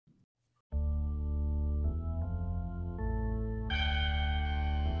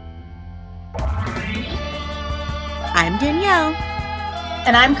I'm Danielle.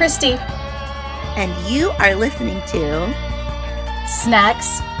 And I'm Christy. And you are listening to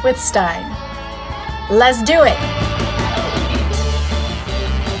Snacks with Stein. Let's do it.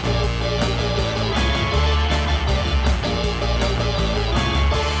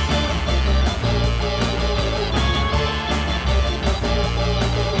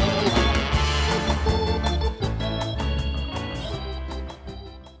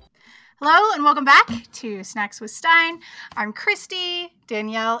 Hello and welcome back to Snacks with Stein. I'm Christy.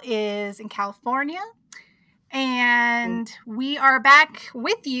 Danielle is in California. And we are back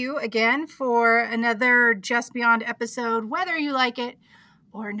with you again for another Just Beyond episode, whether you like it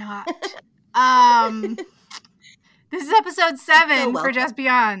or not. This is episode 7 for Just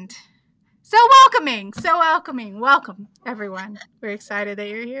Beyond. So welcoming. Welcome, everyone. We're excited that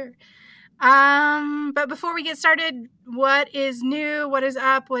you're here. But before we get started, what is new? What is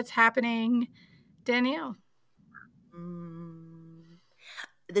up? What's happening? Danielle.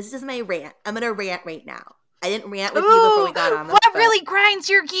 This is my rant. I'm going to rant right now. I didn't rant with you before we got on. What really grinds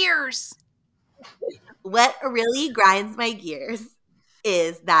your gears? What really grinds my gears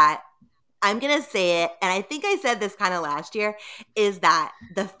is that I'm going to say it, and I think I said this kind of last year, is that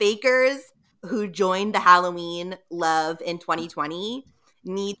the fakers who joined the Halloween love in 2020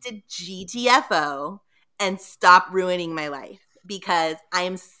 need to GTFO and stop ruining my life, because I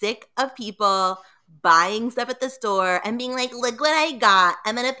am sick of people buying stuff at the store and being like, look what I got.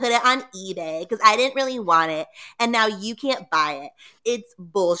 I'm going to put it on eBay because I didn't really want it. And now you can't buy it. It's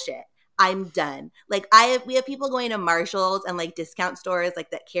bullshit. I'm done. Like we have people going to Marshalls and like discount stores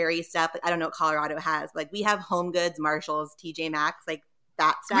like that carry stuff. Like, I don't know what Colorado has. Like we have Home Goods, Marshalls, TJ Maxx, like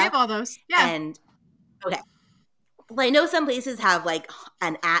that stuff. We have all those. Yeah. And okay. Well, I know some places have like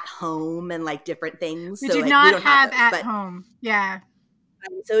an at home and like different things. We so do like, not we don't have those, at home. Yeah.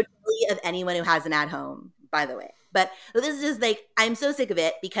 I'm so totally of anyone who has an at home, by the way. But this is just like, I'm so sick of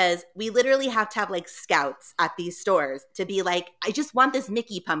it because we literally have to have like scouts at these stores to be like, I just want this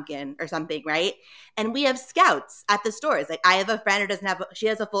Mickey pumpkin or something, right? And we have scouts at the stores. Like I have a friend who she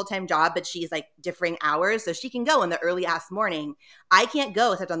has a full-time job, but she's like differing hours. So she can go in the early ass morning. I can't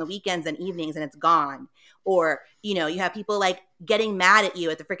go except on the weekends and evenings and it's gone. Or, you know, you have people like getting mad at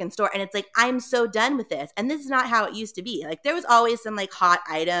you at the freaking store. And it's like, I'm so done with this. And this is not how it used to be. Like there was always some like hot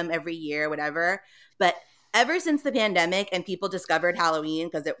item every year, whatever. But ever since the pandemic and people discovered Halloween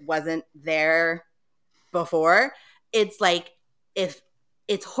because it wasn't there before, it's like if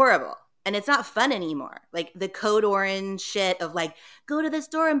it's horrible and it's not fun anymore. Like the code orange shit of like, go to the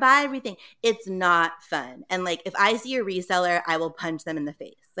store and buy everything. It's not fun. And like if I see a reseller, I will punch them in the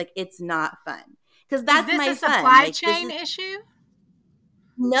face. Like it's not fun. Because that's my fun. Is this a supply chain issue?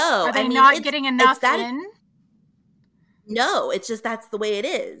 No. Are they not getting enough in? No, it's just that's the way it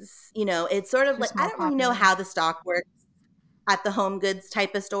is. You know, it's sort of like, I don't really know how the stock works at the Home Goods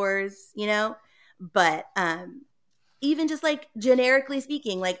type of stores, you know, but even just like generically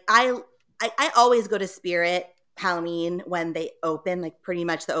speaking, like I always go to Spirit Halloween when they open, like pretty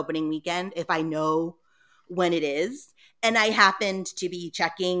much the opening weekend, if I know when it is. And I happened to be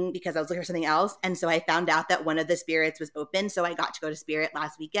checking because I was looking for something else. And so I found out that one of the Spirits was open. So I got to go to Spirit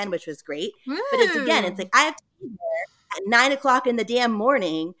last weekend, which was great. Woo. But it's like I have to be there at 9 o'clock in the damn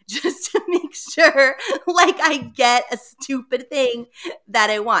morning just to make sure like I get a stupid thing that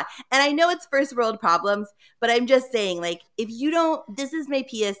I want. And I know it's first world problems, but I'm just saying, like, if you don't, this is my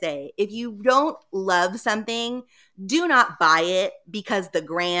PSA. If you don't love something, do not buy it because the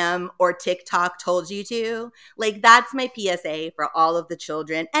gram or TikTok told you to. Like, that's my PSA for all of the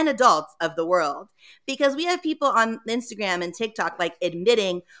children and adults of the world. Because we have people on Instagram and TikTok like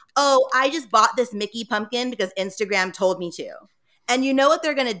admitting, oh, I just bought this Mickey pumpkin because Instagram told me to. And you know what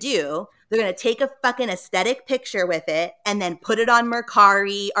they're going to do? They're going to take a fucking aesthetic picture with it and then put it on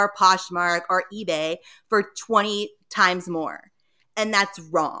Mercari or Poshmark or eBay for 20 times more. And that's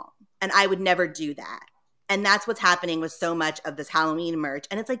wrong. And I would never do that. And that's what's happening with so much of this Halloween merch.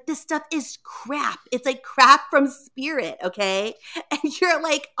 And it's like, this stuff is crap. It's like crap from Spirit, okay? And you're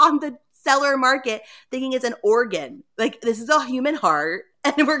like on the seller market thinking it's an organ. Like, this is a human heart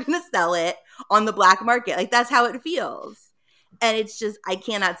and we're going to sell it on the black market. Like, that's how it feels. And it's just, I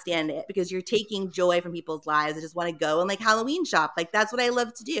cannot stand it because you're taking joy from people's lives. I just want to go and like Halloween shop. Like, that's what I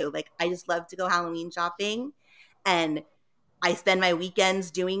love to do. Like, I just love to go Halloween shopping. And I spend my weekends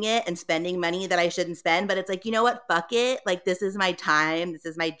doing it and spending money that I shouldn't spend. But it's like, you know what? Fuck it. Like, this is my time. This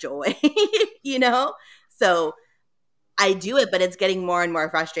is my joy, you know? So I do it, but it's getting more and more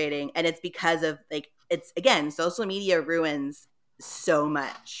frustrating. And it's because of like, it's again, social media ruins so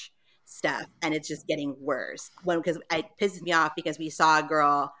much stuff. And it's just getting worse. Because it pisses me off because we saw a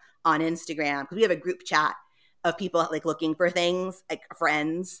girl on Instagram, because we have a group chat of people like looking for things, like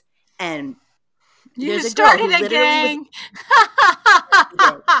friends, and you there's a girl started who a literally gang.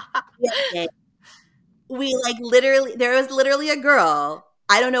 was we like literally there was literally a girl,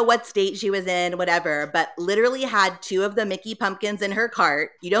 I don't know what state she was in, whatever, but literally had 2 of the Mickey pumpkins in her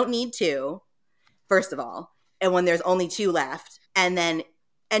cart. You don't need 2, first of all, and when there's only 2 left.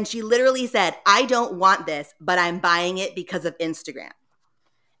 And she literally said, I don't want this, but I'm buying it because of Instagram.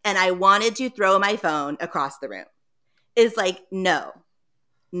 And I wanted to throw my phone across the room. It's like, no.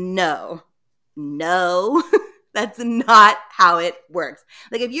 That's not how it works.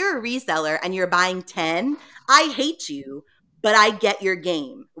 Like, if you're a reseller and you're buying 10, I hate you, but I get your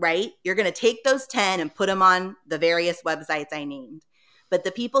game, right? You're going to take those 10 and put them on the various websites I named. But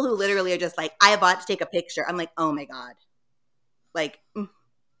the people who literally are just like, I bought to take a picture, I'm like, oh my God. Like,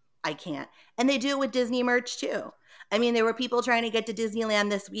 I can't. And they do it with Disney merch too. I mean, there were people trying to get to Disneyland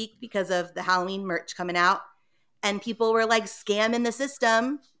this week because of the Halloween merch coming out. And people were like scamming the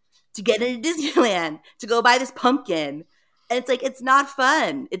system to get into Disneyland to go buy this pumpkin. And it's like, it's not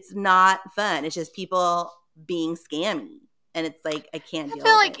fun. It's not fun. It's just people being scammy. And it's like, I can't deal with it. I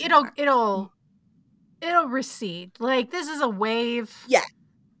feel like it'll recede. Like, this is a wave. Yeah.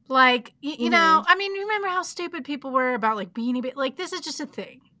 Like, you know, I mean, remember how stupid people were about like Beanie Baby? Like, this is just a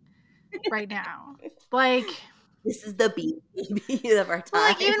thing right now. Like, this is the Beanie of our time. Well,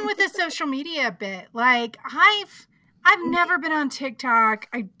 like, even with the social media bit, like, I've never been on TikTok.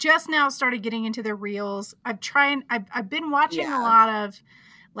 I just now started getting into the reels. I've been watching a lot of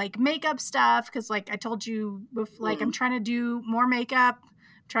like makeup stuff because, like I told you, like I'm trying to do more makeup.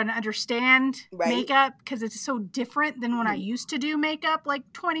 Trying to understand makeup because it's so different than when I used to do makeup like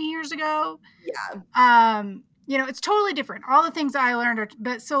 20 years ago. Yeah. You know, it's totally different. All the things I learned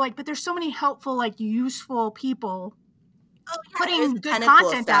but there's so many helpful, like useful people putting good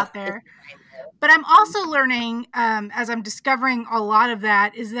content out there. But I'm also learning, as I'm discovering a lot of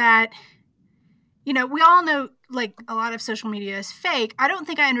that, is that, you know, we all know like a lot of social media is fake. I don't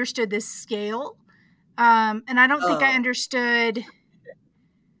think I understood this scale. And I don't think I understood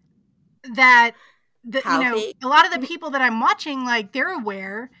that a lot of the people that I'm watching, like they're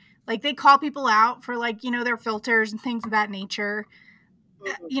aware, like they call people out for like, you know, their filters and things of that nature.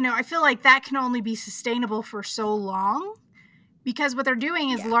 You know, I feel like that can only be sustainable for so long because what they're doing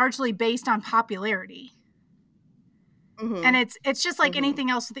is largely based on popularity. And it's just like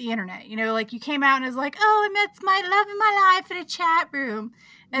anything else with the internet, you know, like you came out and it's like, oh, I met my love of my life in a chat room.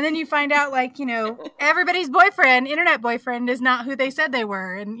 And then you find out, like, you know, everybody's internet boyfriend is not who they said they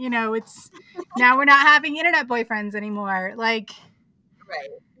were. And, you know, it's now we're not having internet boyfriends anymore. Like, right.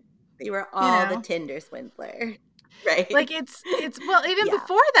 They were all the Tinder swindler. Right. Like it's well, even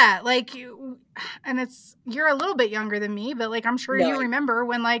before that, like you're a little bit younger than me, but like I'm sure you remember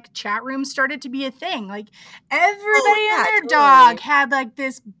when like chat rooms started to be a thing. Like everybody and their dog had like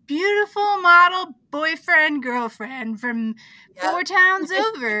this beautiful model boyfriend, girlfriend from 4 towns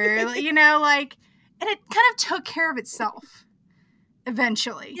over, you know, like, and it kind of took care of itself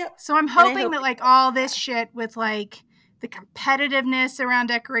eventually. So I'm hoping that like all this shit with like the competitiveness around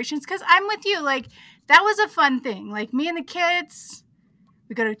decorations, because I'm with you, like that was a fun thing. Like me and the kids,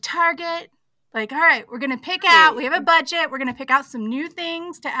 we go to Target. Like, all right, we're going to pick out, we have a budget. We're going to pick out some new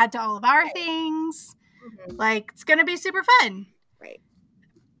things to add to all of our things. Like, it's going to be super fun. Right.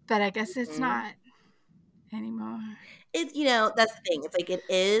 But I guess it's not anymore. It's, you know, that's the thing. It's like it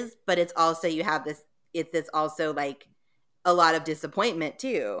is, but it's also, you have this, it's also like a lot of disappointment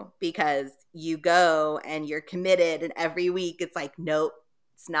too, because you go and you're committed and every week it's like, nope.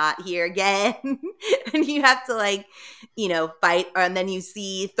 It's not here again. And you have to like, you know, fight. And then you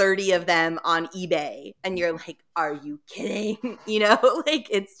see 30 of them on eBay and you're like, are you kidding? You know, like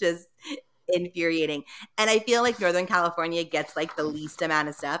it's just infuriating. And I feel like Northern California gets like the least amount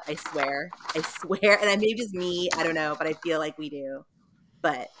of stuff. I swear. And I maybe just me, I don't know, but I feel like we do.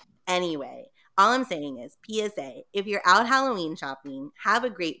 But anyway, all I'm saying is PSA, if you're out Halloween shopping, have a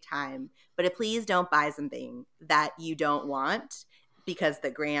great time, but please don't buy something that you don't want because the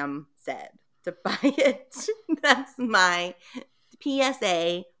gram said to buy it. That's my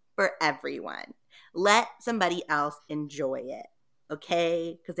PSA for everyone. Let somebody else enjoy it,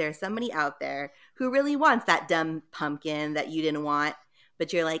 okay? Because there's somebody out there who really wants that dumb pumpkin that you didn't want,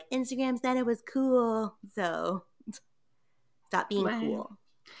 but you're like, Instagram said it was cool, so stop being cool.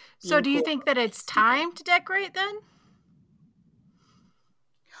 So do you think that it's time to decorate then?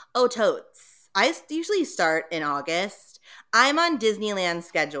 Oh, totes. I usually start in August. I'm on Disneyland's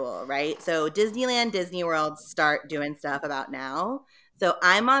schedule, right? So Disneyland, Disney World start doing stuff about now. So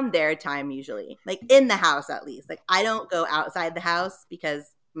I'm on their time usually, like in the house at least. Like I don't go outside the house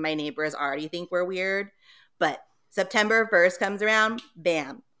because my neighbors already think we're weird. But September 1st comes around,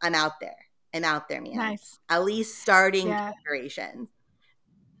 bam, I'm out there. I'm out there, man. Nice. At least starting decorations.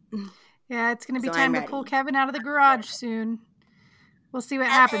 Yeah, it's going to be time to pull Kevin out of the garage soon. We'll see what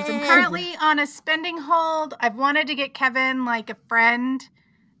happens. I'm currently on a spending hold. I've wanted to get Kevin like a friend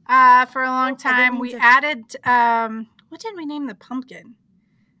for a long time. We added, what did we name the pumpkin?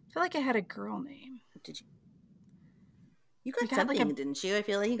 I feel like it had a girl name. Did you? You got something, didn't you? I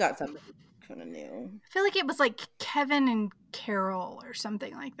feel like you got something kind of new. I feel like it was like Kevin and Carol or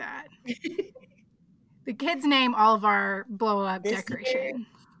something like that. The kids name all of our blow-up decoration.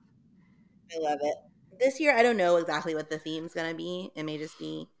 I love it. This year, I don't know exactly what the theme's going to be. It may just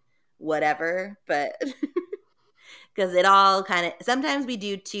be whatever, but because it all kind of, sometimes we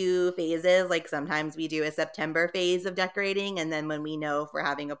do 2 phases. Like sometimes we do a September phase of decorating. And then when we know if we're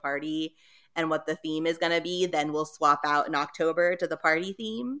having a party and what the theme is going to be, then we'll swap out in October to the party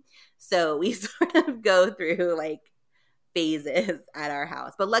theme. So we sort of go through like phases at our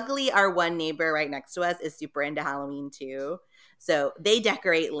house. But luckily, our one neighbor right next to us is super into Halloween too. So they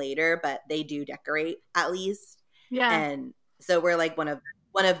decorate later, but they do decorate at least. Yeah. And so we're like one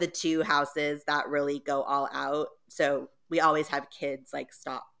of the 2 houses that really go all out. So we always have kids like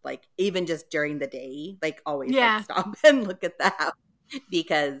stop, like even just during the day, like always like stop and look at the house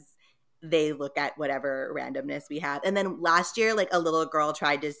because they look at whatever randomness we have. And then last year, like a little girl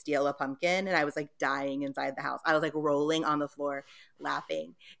tried to steal a pumpkin and I was like dying inside the house. I was like rolling on the floor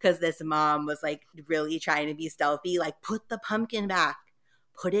laughing because this mom was like really trying to be stealthy, like put the pumpkin back,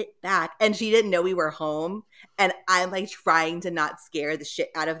 put it back. And she didn't know we were home. And I'm like trying to not scare the shit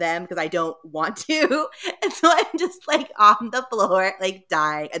out of them because I don't want to. And so I'm just like on the floor, like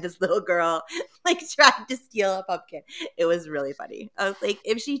dying. And this little girl like tried to steal a pumpkin. It was really funny. I was like,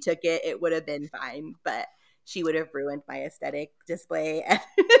 if she took it, it would have been fine. But she would have ruined my aesthetic display.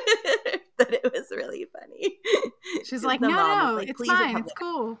 But it was really funny. She's like, no, like, it's fine. It's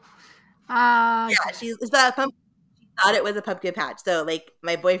cool. Yeah, she's that pumpkin. Thought it was a pumpkin patch. So like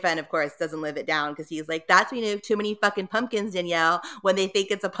my boyfriend of course doesn't live it down because he's like, that's when you have too many fucking pumpkins, Danielle, when they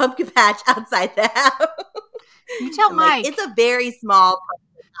think it's a pumpkin patch outside the house. You tell Mike like, it's a very small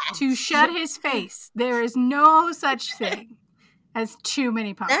pumpkin patch. To shut his face. There is no such thing as too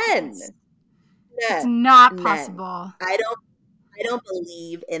many pumpkins. None. It's not possible. I don't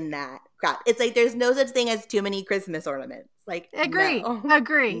believe in that crap. It's like there's no such thing as too many Christmas ornaments. Like agree.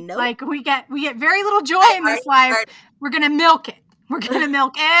 Nope. Like we get very little joy in this life. We're gonna milk it. We're gonna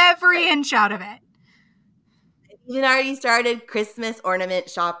milk every inch out of it. Even already started Christmas ornament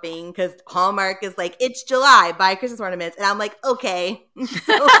shopping because Hallmark is like, it's July, buy Christmas ornaments, and I'm like, okay.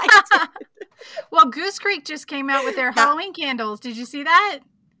 So well, Goose Creek just came out with their Halloween candles. Did you see that?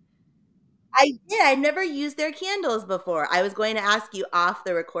 I did. I never used their candles before. I was going to ask you off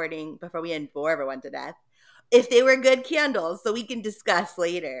the recording before we bore everyone to death if they were good candles so we can discuss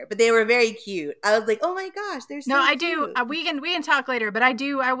later. But they were very cute. I was like, oh my gosh, they're so cute. Do. We can talk later, but I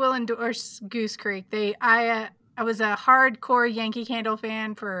will endorse Goose Creek. I was a hardcore Yankee Candle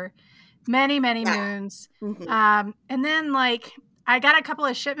fan for many moons. Mm-hmm. And then like I got a couple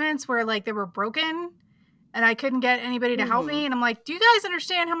of shipments where like they were broken and I couldn't get anybody to help me. And I'm like, do you guys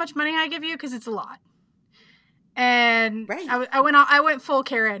understand how much money I give you? Because it's a lot. And I went full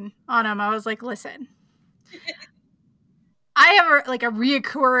Karen on them. I was like, listen, I have a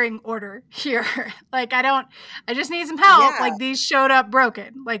reoccurring order here. Like I just need some help. Yeah. Like these showed up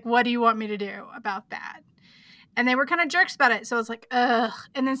broken. Like, what do you want me to do about that? And they were kind of jerks about it. So I was like, ugh.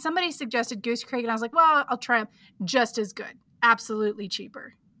 And then somebody suggested Goose Creek. And I was like, well, I'll try them. Just as good. Absolutely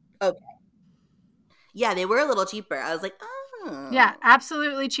cheaper. Okay. Yeah, they were a little cheaper. I was like, oh. Yeah,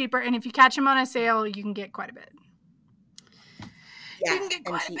 absolutely cheaper. And if you catch them on a sale, you can get quite a bit. Yeah, you can get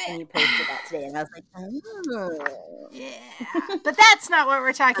quite a bit. And you posted that today. And I was like, oh. Yeah. But that's not what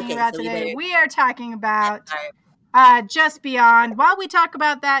we're talking about today. We are talking about Just Beyond. While we talk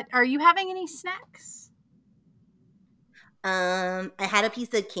about that, are you having any snacks? I had a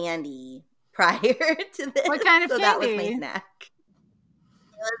piece of candy prior to this. What kind of candy? That was my snack.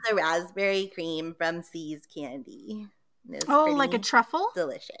 It was a raspberry cream from See's Candy. Like a truffle?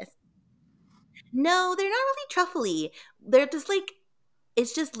 Delicious. No, they're not really truffly. They're just like,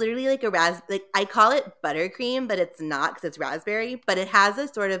 it's just literally like a like I call it buttercream, but it's not because it's raspberry, but it has a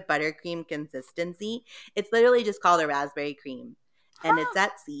sort of buttercream consistency. It's literally just called a raspberry cream. And it's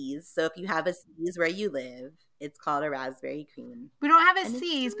at See's. So if you have a See's where you live, it's called a raspberry cream. We don't have a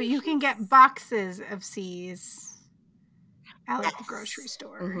See's, but you can get boxes of See's at the grocery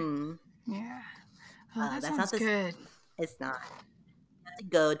store. Mm-hmm. Yeah. Oh, that sounds good. It's not. You have to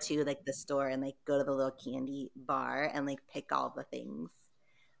go to like the store and like go to the little candy bar and like pick all the things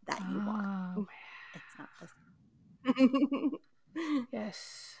that you want. It's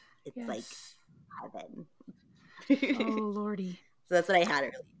Yes. It's yes. like heaven. Oh, Lordy. So that's what I had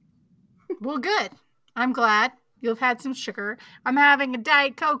earlier. Well, good. I'm glad you've had some sugar. I'm having a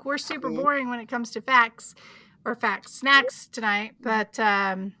Diet Coke. We're super boring when it comes to snacks tonight, but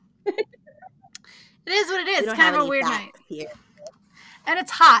it is what it is. It's kind of a weird night. Here. And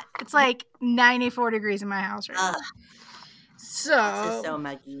it's hot. It's like 94 degrees in my house right now. So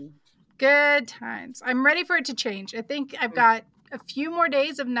muggy. Good times. I'm ready for it to change. I think I've got a few more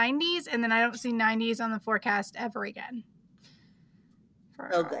days of 90s, and then I don't see 90s on the forecast ever again. For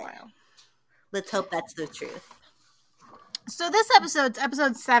a while. Let's hope that's the truth. So this episode's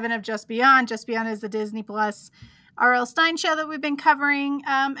episode 7 of Just Beyond. Just Beyond is the Disney Plus R.L. Stine show that we've been covering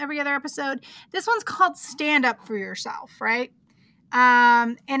every other episode. This one's called Stand Up For Yourself, right?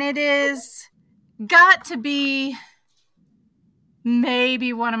 And it is got to be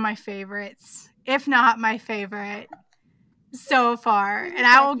maybe one of my favorites, if not my favorite so far. And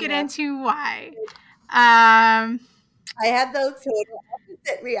I will get into why. I had those total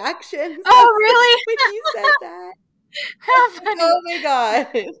opposite reactions. Oh, really? When you said that. How funny. Oh my God.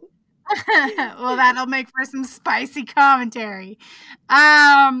 Well, that'll make for some spicy commentary.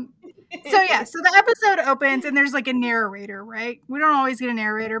 So the episode opens and there's like a narrator, right? We don't always get a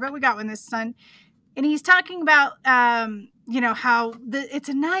narrator, but we got one this time. And he's talking about, how it's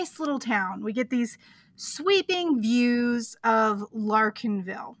a nice little town. We get these sweeping views of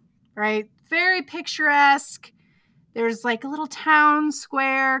Larkenville, right? Very picturesque. There's like a little town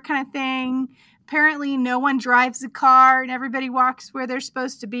square kind of thing. Apparently no one drives a car and everybody walks where they're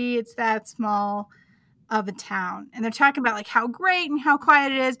supposed to be. It's that small of a town. And they're talking about like how great and how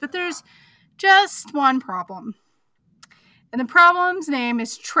quiet it is, but there's just one problem. And the problem's name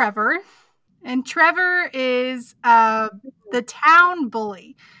is Trevor. And Trevor is the town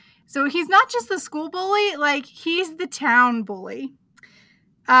bully. So he's not just the school bully, like he's the town bully.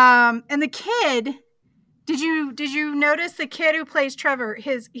 And the kid, did you notice the kid who plays Trevor?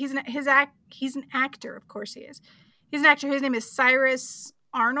 He's an actor, of course he is. He's an actor. His name is Cyrus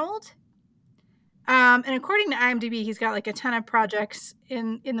Arnold. And according to IMDb, he's got like a ton of projects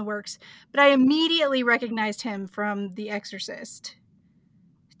in the works. But I immediately recognized him from The Exorcist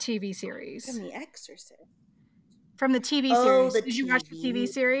TV series. From The Exorcist? From the TV series. Did you watch the TV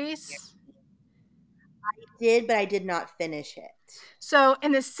series? I did, but I did not finish it. So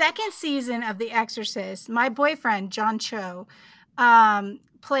in the second season of The Exorcist, my boyfriend, John Cho,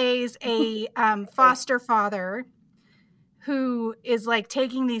 plays a foster father who is like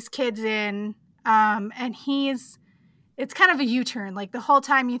taking these kids in, and it's kind of a U-turn. Like the whole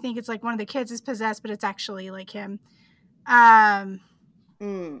time you think it's like one of the kids is possessed, but it's actually like him.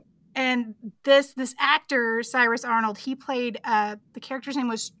 And this actor, Cyrus Arnold, he played, the character's name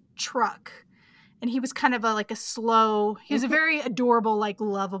was Truck. And he was kind of he was a very adorable, like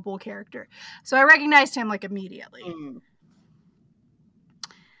lovable character. So I recognized him like immediately.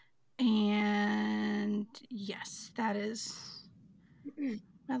 And yes, that is,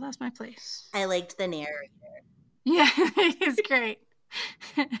 I lost my place. I liked the narrator. Yeah, he's great.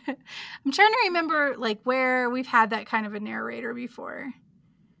 I'm trying to remember like where we've had that kind of a narrator before.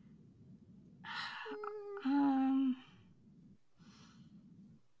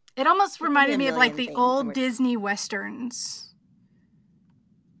 It almost reminded me of like the old Disney Westerns.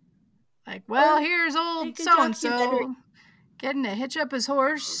 Like, well, here's old so-and-so getting to hitch up his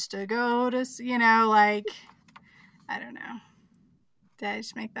horse to go to, like, I don't know. Did I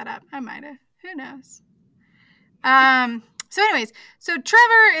just make that up? I might have. Who knows? So anyways, so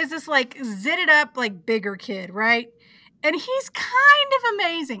Trevor is this like zitted up, like bigger kid, right? And he's kind of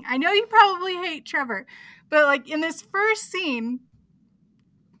amazing. I know you probably hate Trevor, but like in this first scene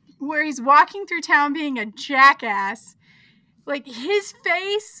where he's walking through town being a jackass, like his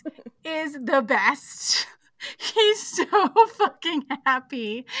face is the best. He's so fucking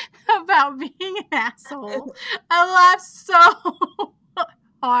happy about being an asshole. I laughed so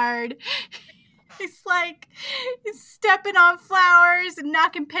hard. He's stepping on flowers and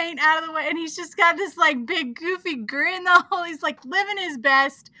knocking paint out of the way, and he's just got this like big goofy grin. He's like living his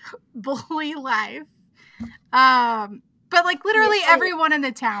best bully life. But like literally everyone in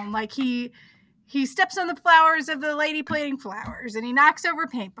the town, like he steps on the flowers of the lady planting flowers, and he knocks over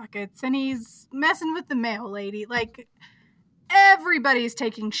paint buckets, and he's messing with the mail lady. Like everybody's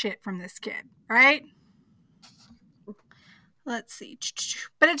taking shit from this kid, right? Let's see.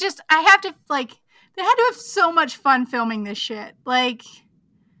 But it just, I have to like, they had to have so much fun filming this shit. Like,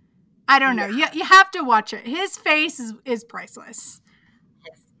 I don't know. You have to watch it. His face is priceless.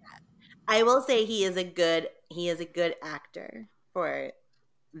 I will say he is a good actor for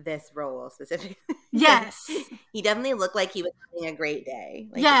this role specifically. Yes. He definitely looked like he was having a great day.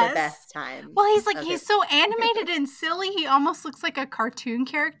 Like yes. the best time. Well, he's so animated and silly, he almost looks like a cartoon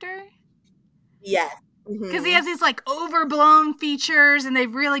character. Yes. Because he has these like overblown features and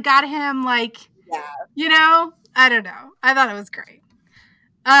they've really got him like, you know, I don't know. I thought it was great.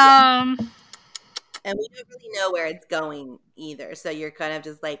 And we don't really know where it's going either. So you're kind of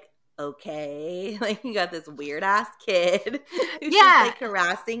just like, okay, like you got this weird ass kid who's just like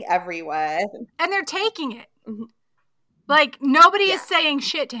harassing everyone. And they're taking it. Like nobody is saying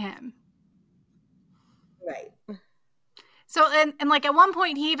shit to him. Right. So and like at one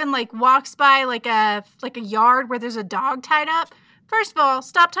point he even like walks by like a yard where there's a dog tied up. First of all,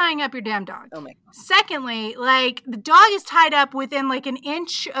 stop tying up your damn dog. Oh my God. Secondly, like the dog is tied up within like an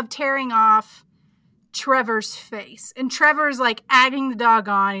inch of tearing off Trevor's face. And Trevor's like egging the dog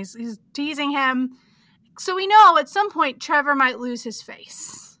on. He's teasing him. So we know at some point Trevor might lose his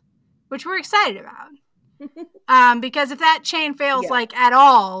face, which we're excited about. Because if that chain fails like at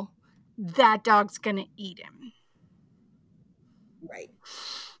all, that dog's gonna eat him.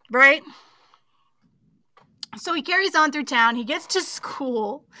 Right? So he carries on through town. He gets to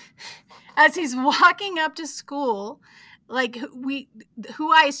school. As he's walking up to school, like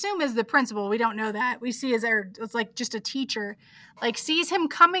who I assume is the principal, we don't know that. We see it's like just a teacher, like sees him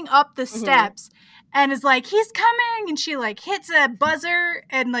coming up the steps and is like, he's coming. And she like hits a buzzer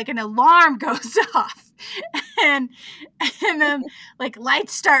and like an alarm goes off. And then like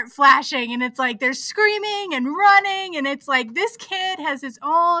lights start flashing and it's like they're screaming and running. And it's like this kid has his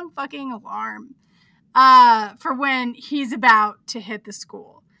own fucking alarm for when he's about to hit the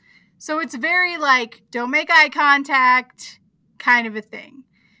school. So it's very like, don't make eye contact kind of a thing.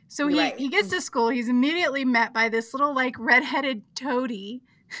 So he gets to school. He's immediately met by this little like redheaded toady.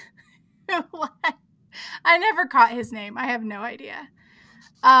 I never caught his name. I have no idea.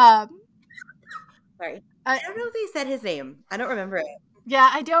 Sorry. I don't know if they said his name. I don't remember it. Yeah,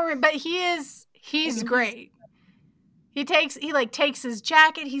 I don't remember. But he's great. He takes his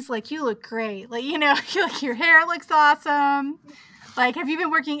jacket. He's like, you look great. Like, you know, like your hair looks awesome. Like, have you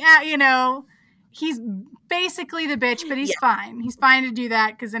been working out? You know, he's basically the bitch, but he's fine. He's fine to do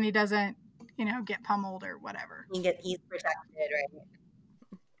that because then he doesn't, you know, get pummeled or whatever. He's protected, right?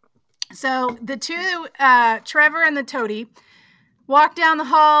 So the two, Trevor and the toady, walk down the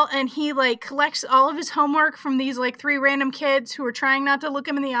hall and he like collects all of his homework from these like 3 random kids who are trying not to look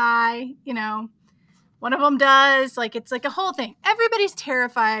him in the eye. You know, one of them does. Like, it's like a whole thing. Everybody's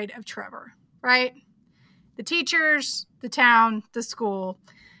terrified of Trevor, right? The teachers, the town, the school.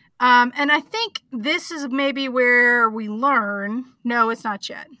 And I think this is maybe where we learn. No, it's not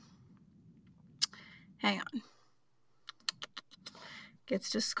yet. Hang on.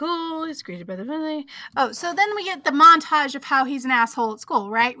 Gets to school. He's greeted by the family. Oh, so then we get the montage of how he's an asshole at school,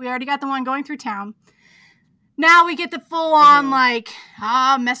 right? We already got the one going through town. Now we get the full on like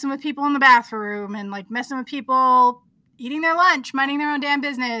messing with people in the bathroom and like messing with people eating their lunch, minding their own damn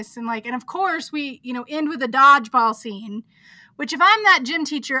business. And like, and of course we, you know, end with a dodgeball scene, which if I'm that gym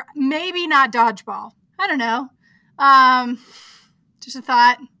teacher, maybe not dodgeball. I don't know. Just a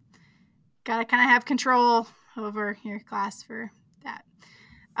thought. Gotta kind of have control over your class for that.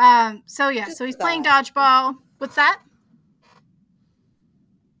 So he's playing dodgeball. What's that?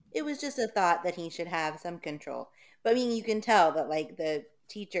 It was just a thought that he should have some control. But I mean, you can tell that like the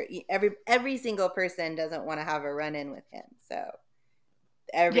teacher, every single person doesn't want to have a run-in with him, so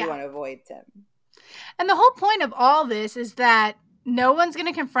everyone avoids him. And the whole point of all this is that no one's going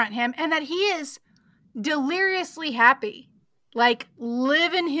to confront him and that he is deliriously happy, like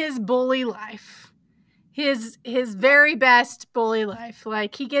living his bully life, his very best bully life.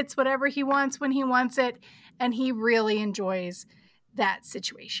 Like he gets whatever he wants when he wants it, and he really enjoys that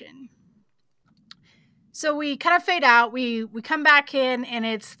situation. So we kind of fade out. We come back in, and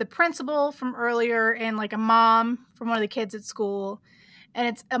it's the principal from earlier and like a mom from one of the kids at school. And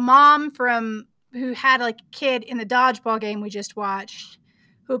it's a mom who had like a kid in the dodgeball game we just watched,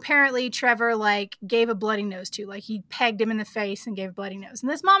 who apparently Trevor like gave a bloody nose to. Like he pegged him in the face and gave a bloody nose. And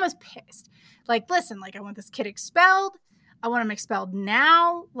this mom is pissed. Like, listen, like I want this kid expelled. I want him expelled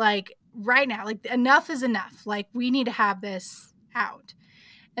now. Like right now. Like enough is enough. Like we need to have this out.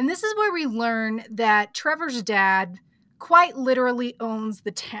 And this is where we learn that Trevor's dad quite literally owns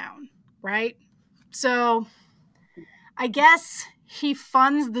the town, right? So I guess he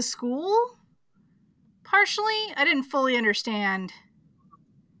funds the school partially. I didn't fully understand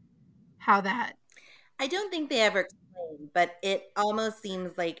how that. I don't think they ever explain, but it almost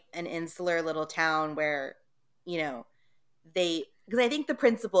seems like an insular little town where, you know, because I think the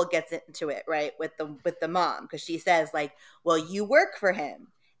principal gets into it, right, with the mom, because she says like, well, you work for him.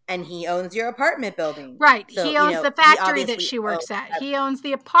 and he owns your apartment building. Right. So, he owns the factory that she works at. He owns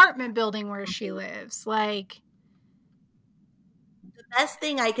the apartment building where she lives. Like, the best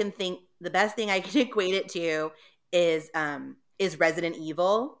thing I can equate it to is Resident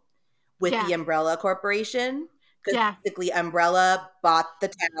Evil with the Umbrella Corporation. Because basically Umbrella bought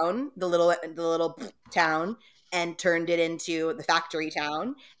the town, the little town, and turned it into the factory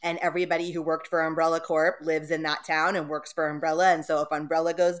town. And everybody who worked for Umbrella Corp lives in that town and works for Umbrella. And so if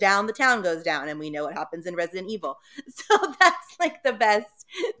Umbrella goes down, the town goes down. And we know what happens in Resident Evil. So that's like the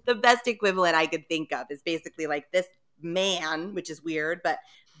best equivalent I could think of is basically like this man, which is weird, but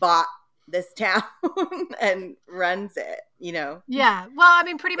bought this town and runs it, you know? Yeah. Well, I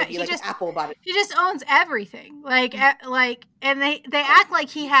mean, pretty much he just Apple bought it. He just owns everything. Like, and they act like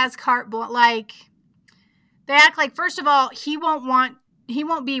he has carte blanche. Like, they act like, first of all, he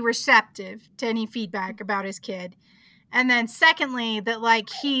won't be receptive to any feedback about his kid. And then secondly, that like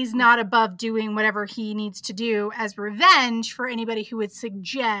he's not above doing whatever he needs to do as revenge for anybody who would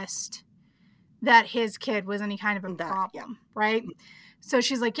suggest that his kid was any kind of a problem, right? So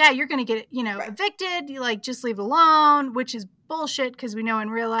she's like, yeah, you're going to get, evicted. You like, just leave it alone, which is bullshit because we know in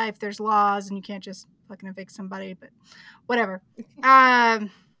real life there's laws and you can't just fucking evict somebody, but whatever.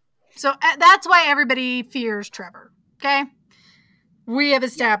 So that's why everybody fears Trevor, okay? We have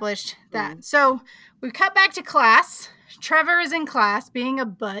established that. So we cut back to class. Trevor is in class being a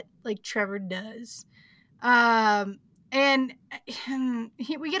butt like Trevor does. And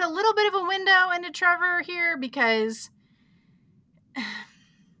we get a little bit of a window into Trevor here because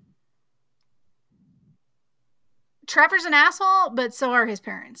Trevor's an asshole, but so are his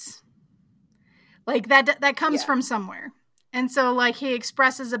parents. Like that comes from somewhere. And so like he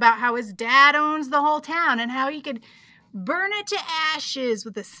expresses about how his dad owns the whole town and how he could burn it to ashes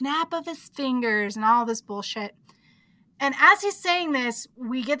with a snap of his fingers and all this bullshit. And as he's saying this,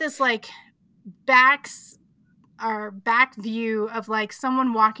 we get this like back view of like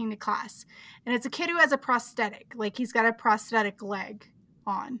someone walking to class. And it's a kid who has a prosthetic. Like he's got a prosthetic leg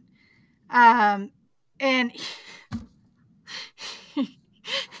on. And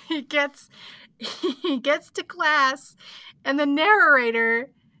he gets to class and the narrator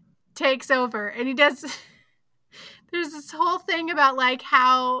takes over and he does there's this whole thing about like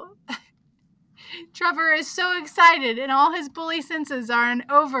how Trevor is so excited and all his bully senses are on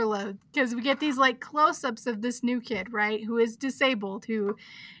overload because we get these like close-ups of this new kid, right? Who is disabled, who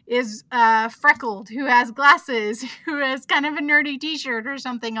is freckled, who has glasses, who has kind of a nerdy t-shirt or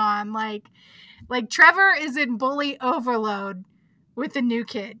something on. Like Trevor is in bully overload with the new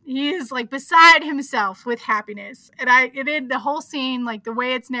kid. He is like beside himself with happiness. And the whole scene, like the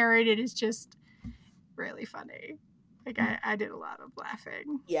way it's narrated is just really funny. Like I did a lot of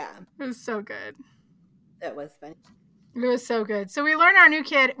laughing. Yeah. It was so good. That was funny. It was so good. So we learn our new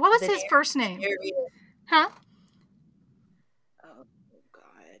kid. What was his first name? Huh? Oh,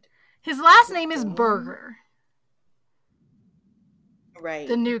 God. His last name is Burger. Right.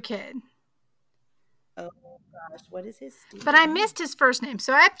 The new kid. Oh, gosh. What is his name? But I missed his first name.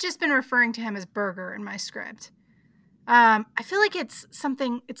 So I've just been referring to him as Burger in my script. I feel like it's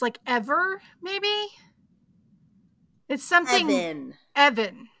something, it's like Ever, maybe? It's something.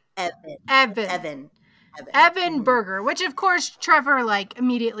 Evan Burger, which of course Trevor like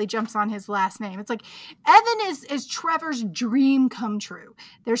immediately jumps on his last name. It's like Evan is Trevor's dream come true.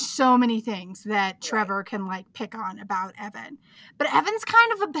 There's so many things that Trevor can like pick on about Evan. But Evan's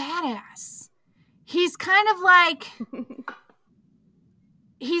kind of a badass. He's kind of like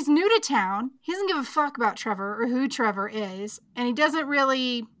he's new to town. He doesn't give a fuck about Trevor or who Trevor is, and he doesn't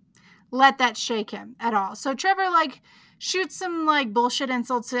really let that shake him at all. So Trevor like shoots some like bullshit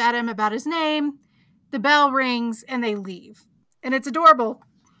insults at him about his name. The bell rings and they leave. And it's adorable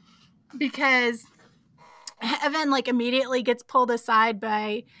because Evan like immediately gets pulled aside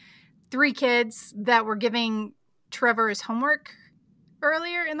by 3 kids that were giving Trevor his homework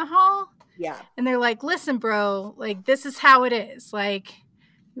earlier in the hall. Yeah. And they're like, listen, bro, like this is how it is. Like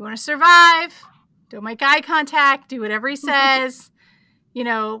you want to survive, don't make eye contact, do whatever he says.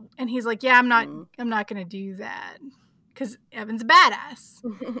 And he's like, yeah, I'm not going to do that because Evan's a badass.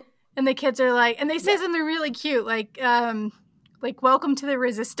 And the kids are like, and they say something really cute, like welcome to the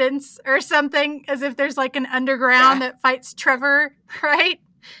resistance or something, as if there's like an underground that fights Trevor, right?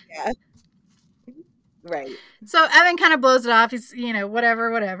 Yeah. Right. So Evan kind of blows it off. He's,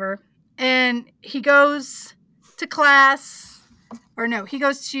 whatever. And he goes to class, or no, he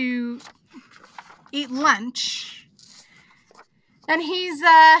goes to eat lunch. And he's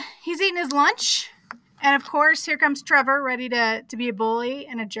eating his lunch. And of course, here comes Trevor, ready to be a bully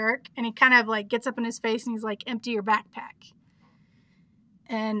and a jerk. And he kind of like gets up in his face and he's like, empty your backpack.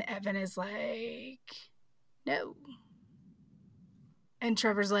 And Evan is like, no. And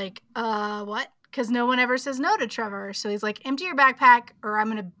Trevor's like, what? Because no one ever says no to Trevor. So he's like, empty your backpack or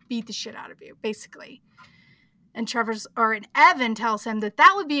I'm going to beat the shit out of you, basically. And Evan tells him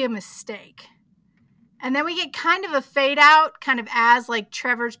that would be a mistake. And then we get kind of a fade out, kind of as like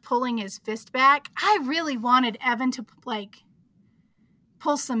Trevor's pulling his fist back. I really wanted Evan to like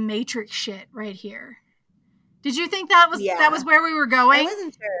pull some Matrix shit right here. Did you think that was where we were going? I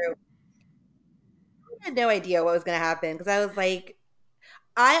wasn't sure. I had no idea what was going to happen because I was like,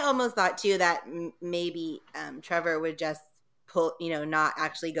 I almost thought too that maybe Trevor would just pull, not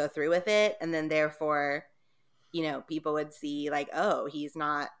actually go through with it, and then therefore, people would see like, oh, he's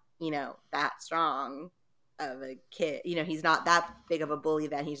not, that strong of a kid. He's not that big of a bully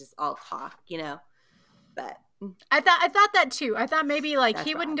that he's just all talk. But I thought that too. I thought maybe like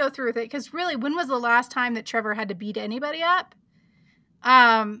he wouldn't go through with it because really, when was the last time that Trevor had to beat anybody up?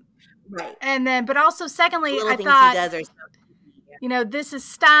 Right. And then, but also, secondly, I thought, he does are so this is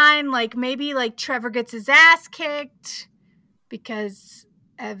Stein. Like maybe like Trevor gets his ass kicked because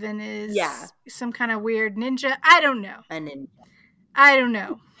Evan is some kind of weird ninja. I don't know. A ninja. I don't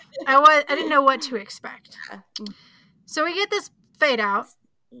know. I didn't know what to expect. So we get this fade out,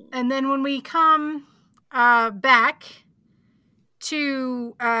 and then when we come back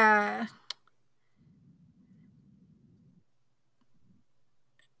to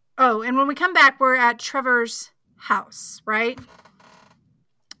and when we come back, we're at Trevor's house, right?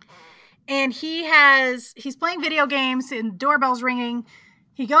 And he's playing video games and doorbell's ringing.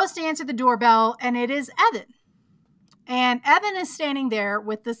 He goes to answer the doorbell and it is Evan. And Evan is standing there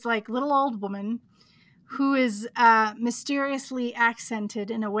with this like little old woman who is mysteriously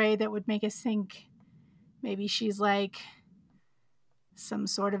accented in a way that would make us think maybe she's like some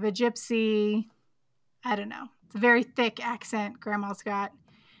sort of a gypsy. I don't know. It's a very thick accent Grandma's got.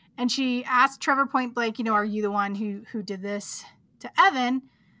 And she asked Trevor point blank, are you the one who did this to Evan?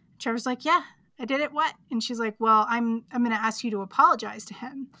 Trevor's like, yeah, I did it. What? And she's like, well, I'm going to ask you to apologize to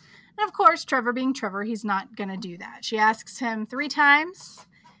him. And of course, Trevor being Trevor, he's not going to do that. She asks him 3 times,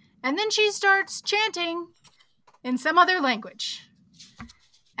 and then she starts chanting in some other language.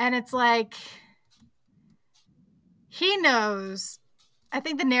 And it's like, he knows. I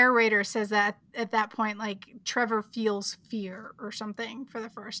think the narrator says that at that point, like, Trevor feels fear or something for the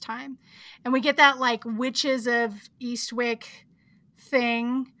first time. And we get that, like, Witches of Eastwick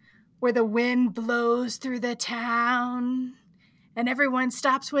thing where the wind blows through the town and everyone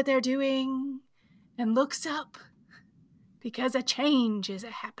stops what they're doing and looks up because a change is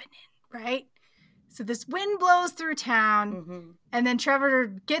happening, right? So this wind blows through town, and then Trevor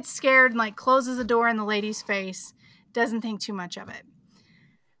gets scared and, like, closes the door in the lady's face, doesn't think too much of it.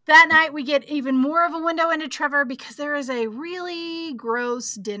 That night, we get even more of a window into Trevor because there is a really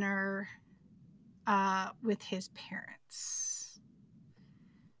gross dinner with his parents.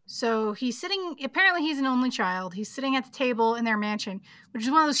 So he's sitting, apparently he's an only child. He's sitting at the table in their mansion, which is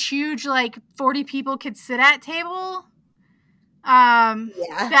one of those huge, like, 40 people could sit at table.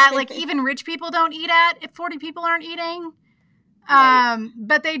 That, like, even rich people don't eat at if 40 people aren't eating. Right.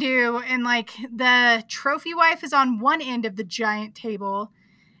 But they do. And, like, the trophy wife is on one end of the giant table.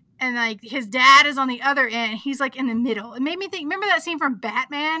 And, like, his dad is on the other end. He's, like, in the middle. It made me think, remember that scene from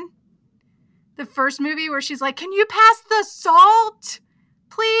Batman? The first movie where she's like, can you pass the salt,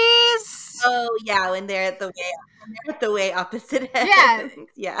 please? Oh, yeah, when they're at the way opposite ends.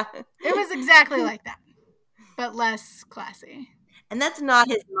 Yeah. It was exactly like that, but less classy. And that's not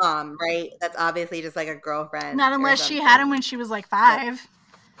his mom, right? That's obviously just, like, a girlfriend. Not unless she had him when she was, like, 5.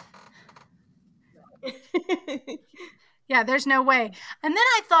 Yeah, there's no way. And then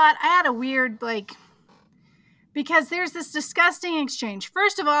I thought I had a weird, like, because there's this disgusting exchange.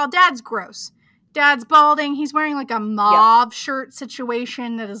 First of all, Dad's gross. Dad's balding. He's wearing, like, a mauve shirt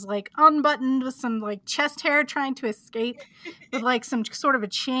situation that is, like, unbuttoned with some, like, chest hair trying to escape with, like, some sort of a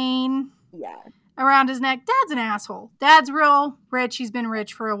chain around his neck. Dad's an asshole. Dad's real rich. He's been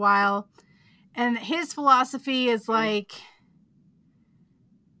rich for a while. And his philosophy is, like,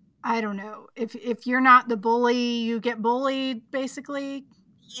 I don't know. If you're not the bully, you get bullied, basically.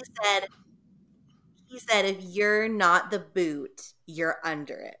 He said if you're not the boot, you're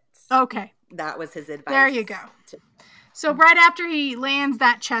under it. Okay. That was his advice. There you go. So right after he lands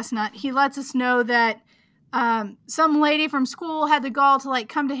that chestnut, he lets us know that some lady from school had the gall to, like,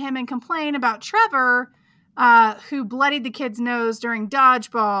 come to him and complain about Trevor, who bloodied the kid's nose during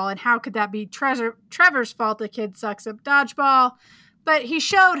dodgeball, and how could that be Trevor's fault? The kid sucks at dodgeball. But he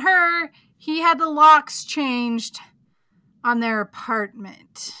showed her he had the locks changed on their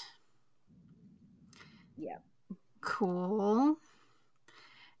apartment. Yeah. Cool.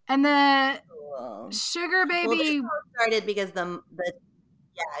 And the sugar baby started because the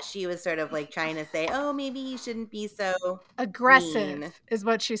she was sort of like trying to say, oh, maybe he shouldn't be so aggressive mean, is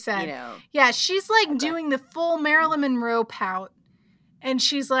what she said. You know. Yeah, she's like doing the full Marilyn Monroe pout. And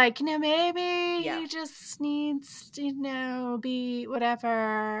she's like, maybe he just needs to, be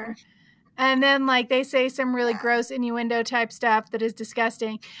whatever. And then, like, they say some really gross innuendo type stuff that is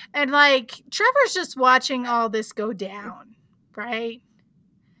disgusting. And, like, Trevor's just watching all this go down, right?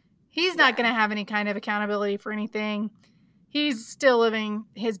 He's not going to have any kind of accountability for anything. He's still living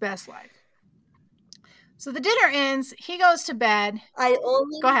his best life. So the dinner ends. He goes to bed. Go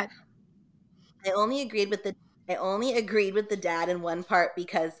ahead. I only agreed with the dad in one part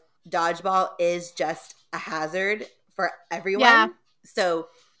because dodgeball is just a hazard for everyone. Yeah. So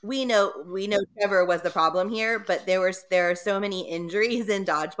we know Trevor was the problem here, but there are so many injuries in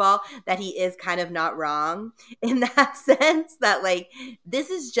dodgeball that he is kind of not wrong in that sense, that like this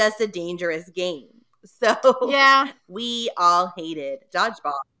is just a dangerous game. So yeah, we all hated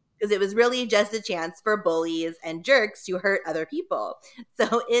dodgeball because it was really just a chance for bullies and jerks to hurt other people.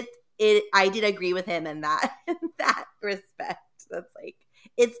 So I did agree with him in that respect. That's like,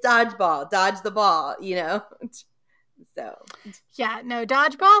 it's dodgeball, dodge the ball, So yeah, no,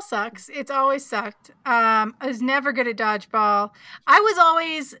 dodgeball sucks. It's always sucked. I was never good at dodgeball. I was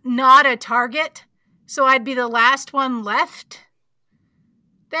always not a target, so I'd be the last one left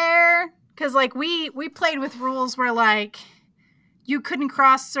there. Because like we played with rules where like you couldn't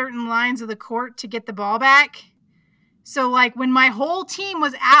cross certain lines of the court to get the ball back. So like when my whole team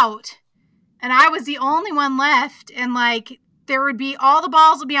was out and I was the only one left, and like there would be all the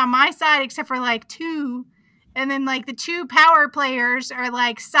balls would be on my side except for like two. And then, like, the two power players are,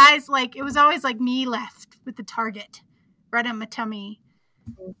 like, size, like, it was always, like, me left with the target right on my tummy.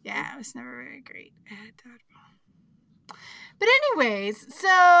 Yeah, it was never very great at dodgeball. But anyways,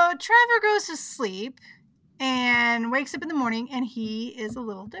 so Trevor goes to sleep and wakes up in the morning, and he is a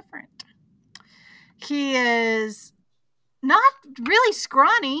little different. He is not really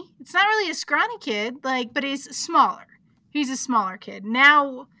scrawny. It's not really a scrawny kid, like, but he's smaller. He's a smaller kid.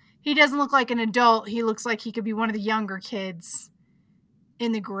 Now he doesn't look like an adult. He looks like he could be one of the younger kids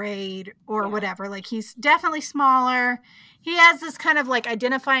in the grade or whatever. Like, he's definitely smaller. He has this kind of, like,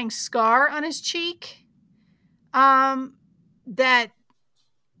 identifying scar on his cheek that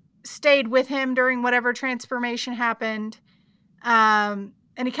stayed with him during whatever transformation happened. And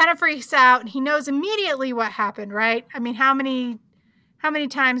he kind of freaks out. And he knows immediately what happened, right? I mean, how many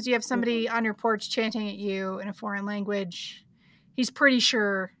times do you have somebody on your porch chanting at you in a foreign language? He's pretty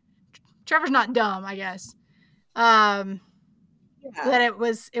sure. Trevor's not dumb, I guess. That it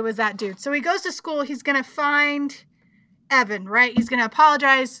was that dude. So he goes to school. He's going to find Evan, right? He's going to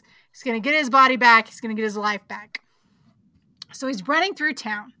apologize. He's going to get his body back. He's going to get his life back. So he's running through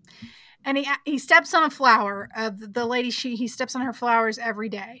town, and he steps on a flower of the lady. He steps on her flowers every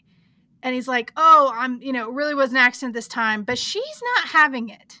day. And he's like, oh, it really was an accident this time, but she's not having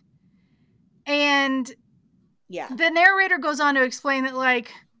it. And the narrator goes on to explain that,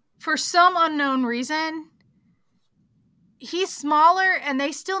 like, for some unknown reason, he's smaller and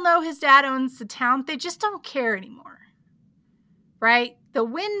they still know his dad owns the town. They just don't care anymore, right? The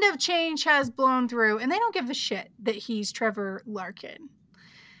wind of change has blown through and they don't give a shit that he's Trevor Larkin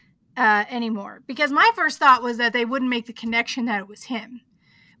anymore. Because my first thought was that they wouldn't make the connection that it was him.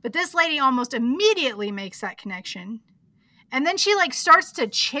 But this lady almost immediately makes that connection. And then she, like, starts to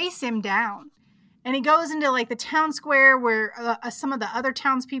chase him down. And he goes into, like, the town square where some of the other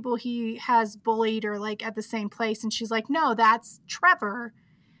townspeople he has bullied are, like, at the same place. And she's like, no, that's Trevor.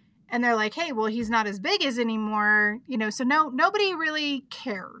 And they're like, hey, well, he's not as big as anymore. So nobody really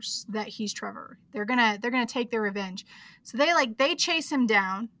cares that he's Trevor. They're gonna take their revenge. So they chase him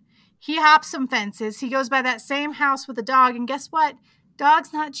down. He hops some fences. He goes by that same house with a dog. And guess what?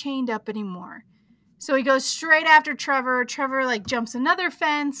 Dog's not chained up anymore. So he goes straight after Trevor. Trevor, like, jumps another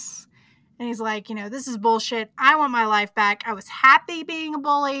fence. And he's like, this is bullshit. I want my life back. I was happy being a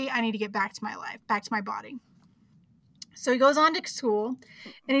bully. I need to get back to my life, back to my body. So he goes on to school,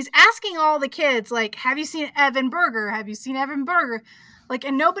 and he's asking all the kids, like, have you seen Evan Berger? Have you seen Evan Berger? Like,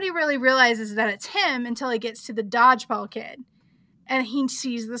 and nobody really realizes that it's him until he gets to the dodgeball kid. And he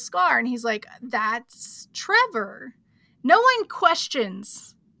sees the scar, and he's like, that's Trevor. No one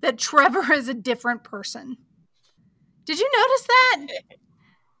questions that Trevor is a different person. Did you notice that?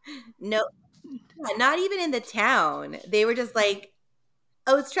 No, not even in the town. They were just like,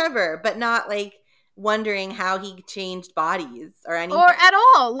 oh, it's Trevor, but not like wondering how he changed bodies or anything. Or at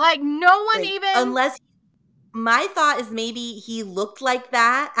all. Like, no one even. Unless my thought is maybe he looked like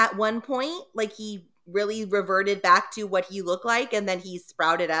that at one point. Like, he really reverted back to what he looked like, and then he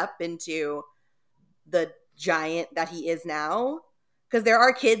sprouted up into the giant that he is now. Because there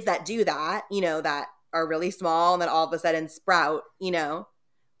are kids that do that, you know, that are really small and then all of a sudden sprout, you know.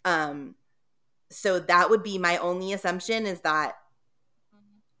 So that would be my only assumption, is that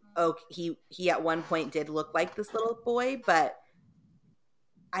he at one point did look like this little boy, but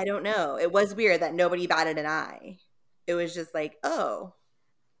I don't know. It was weird that nobody batted an eye. It was just like, oh,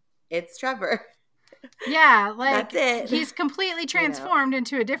 it's Trevor. Yeah, like, that's it. He's completely transformed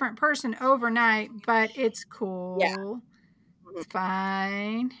into a different person overnight, but it's cool. Yeah. It's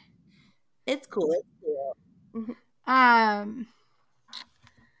fine. It's cool.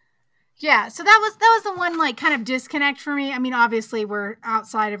 Yeah, so that was the one, like, kind of disconnect for me. I mean, obviously we're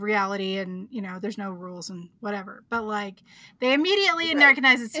outside of reality and, you know, there's no rules and whatever. But, like, they immediately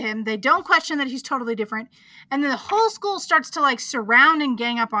recognize it's him. They don't question that he's totally different. And then the whole school starts to, like, surround and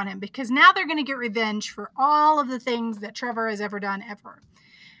gang up on him because now they're going to get revenge for all of the things that Trevor has ever done ever.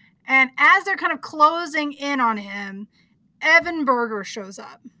 And as they're kind of closing in on him, Evan Berger shows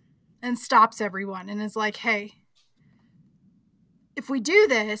up and stops everyone and is like, hey, if we do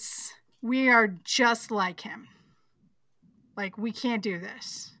this, we are just like him. Like, we can't do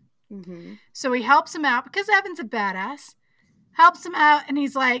this. Mm-hmm. So he helps him out because Evan's a badass. Helps him out, and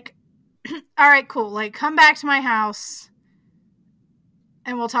he's like, all right, cool. Like, come back to my house,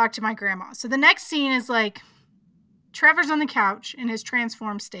 and we'll talk to my grandma. So the next scene is, like, Trevor's on the couch in his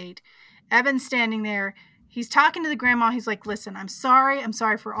transformed state. Evan's standing there. He's talking to the grandma. He's like, listen, I'm sorry. I'm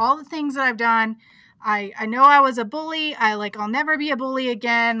sorry for all the things that I've done. I know I was a bully. I'll never be a bully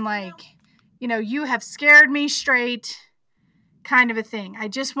again. Like, you know, you have scared me straight, kind of a thing. I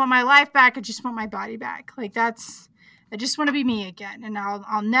just want my life back. I just want my body back. Like, I just want to be me again. And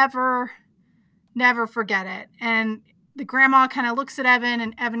I'll never forget it. And the grandma kind of looks at Evan,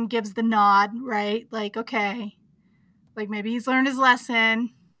 and Evan gives the nod, right? Like, okay, like maybe he's learned his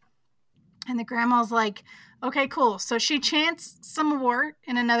lesson. And the grandma's like, okay, cool. So she chants some more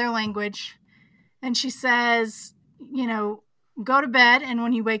in another language. And she says, you know, go to bed, and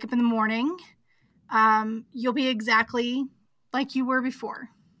when you wake up in the morning, you'll be exactly like you were before.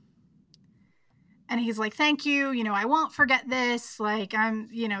 And he's like, thank you. You know, I won't forget this. Like,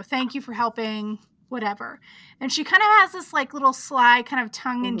 thank you for helping, whatever. And she kind of has this, like, little sly kind of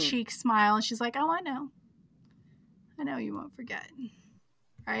tongue-in-cheek smile. And she's like, oh, I know you won't forget.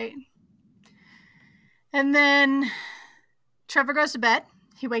 Right? And then Trevor goes to bed.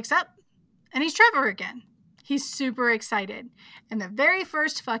 He wakes up. And he's Trevor again. He's super excited. And the very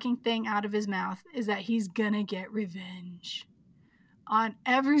first fucking thing out of his mouth is that he's gonna get revenge on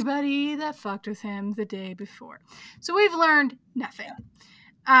everybody that fucked with him the day before. So we've learned nothing.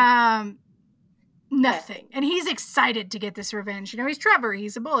 Nothing. And he's excited to get this revenge. You know, he's Trevor.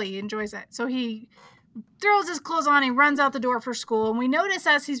 He's a bully. He enjoys it. So he throws his clothes on. He runs out the door for school. And we notice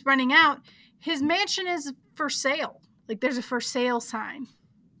as he's running out, his mansion is for sale. Like, there's a for sale sign.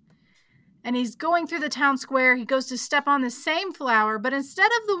 And he's going through the town square. He goes to step on the same flower, but instead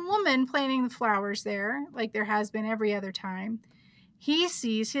of the woman planting the flowers there, like there has been every other time, he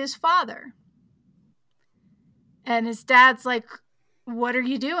sees his father. And his dad's like, what are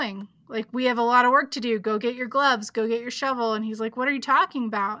you doing? Like, we have a lot of work to do. Go get your gloves. Go get your shovel. And he's like, what are you talking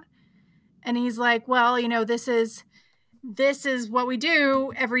about? And he's like, well, you know, this is what we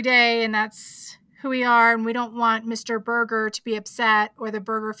do every day, and that's who we are, and we don't want Mr. Berger to be upset or the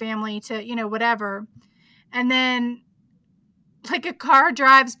Berger family to, you know, whatever. And then, like, a car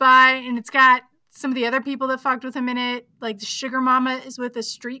drives by, and it's got some of the other people that fucked with him in it. Like, the sugar mama is with a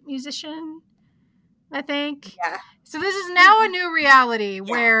street musician, I think. Yeah. So this is now a new reality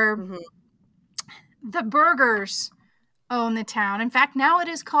where the Bergers own the town. In fact, now it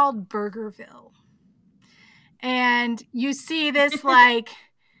is called Bergerville. And you see this, like,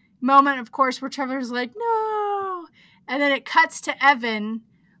 moment, of course, where Trevor's like, no. And then it cuts to Evan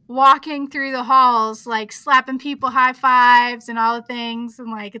walking through the halls, like, slapping people high fives and all the things.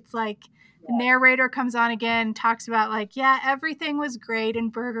 And, like, it's like the narrator comes on again, talks about, like, yeah, everything was great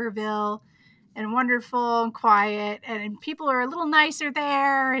in Bergerville and wonderful and quiet. And people are a little nicer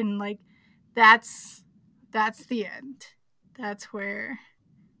there. And, like, that's the end. That's where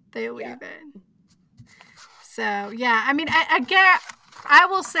they leave it. So, yeah, I mean, I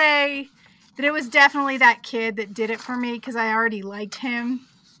will say that it was definitely that kid that did it for me because I already liked him.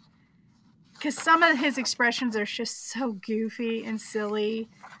 Because some of his expressions are just so goofy and silly.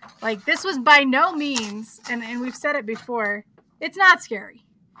 Like, this was by no means, and we've said it before, it's not scary.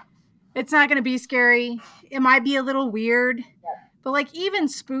 It's not going to be scary. It might be a little weird. But, like, even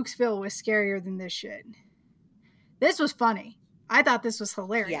Spooksville was scarier than this shit. This was funny. I thought this was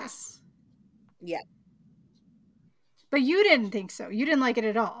hilarious. Yeah. But you didn't think so. You didn't like it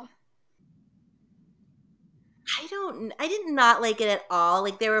at all. I did not like it at all.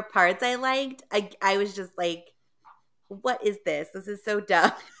 Like, there were parts I liked. I was just like, what is this? This is so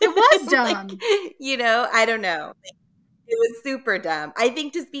dumb. It was dumb. Like, you know, I don't know. Like, it was super dumb. I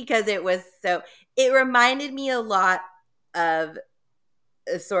think just because it reminded me a lot of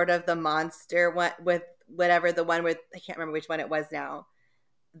sort of the monster one with whatever the one with, I can't remember which one it was now.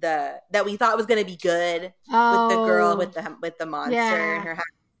 That we thought was going to be good with the girl with the monster in her house.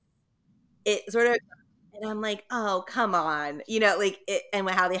 It sort of, and I'm like, oh, come on, you know, like it, and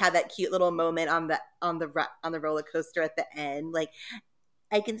how they had that cute little moment on the roller coaster at the end, like,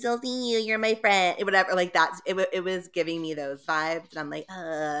 I can still see you, you're my friend, whatever, like that. It was giving me those vibes, and I'm like,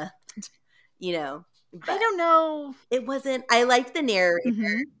 you know. But I don't know. It wasn't. I liked the narrator.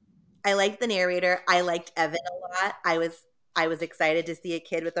 Mm-hmm. I liked the narrator. I liked Evan a lot. I was excited to see a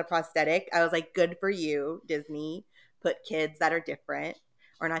kid with a prosthetic. I was like, good for you, Disney. Put kids that are different,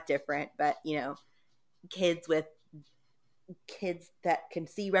 or not different, but, you know, kids that can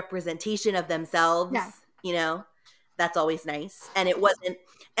see representation of themselves. Yeah. You know, that's always nice. And it wasn't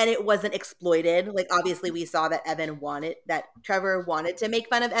exploited. Like, obviously we saw that Trevor wanted to make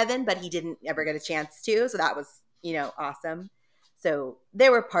fun of Evan, but he didn't ever get a chance to. So that was, you know, awesome. So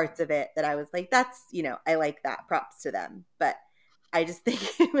there were parts of it that I was like, that's, you know, I like that. Props to them. But I just think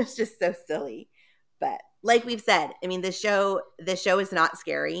it was just so silly. But like we've said, I mean, the show is not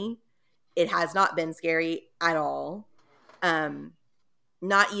scary. It has not been scary at all.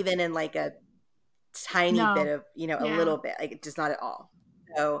 Not even in like a tiny bit of, you know, a little bit, like, just not at all.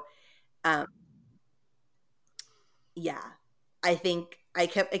 So, yeah, I think I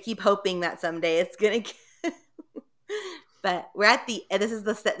keep hoping that someday it's gonna but we're at this is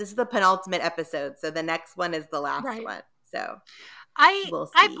the penultimate episode, so the next one is the last one. So we'll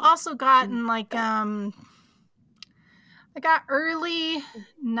see. I've also gotten like I got early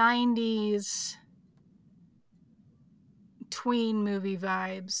 90s tween movie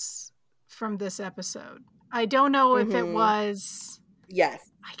vibes from this episode. I don't know if it was. Yes.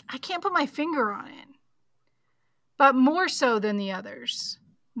 I can't put my finger on it. But more so than the others.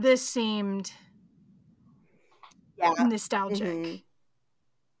 This seemed nostalgic.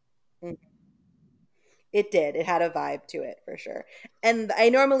 Mm-hmm. It did. It had a vibe to it for sure. And I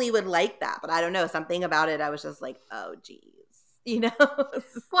normally would like that, but I don't know. Something about it, I was just like, oh, geez. You know?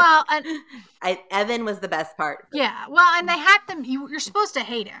 Well, and Evan was the best part. Yeah. Well, and they had them. You're supposed to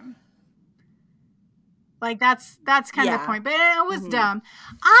hate him. Like, that's kind of the point. But it was dumb.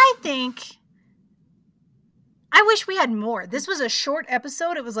 I wish we had more. This was a short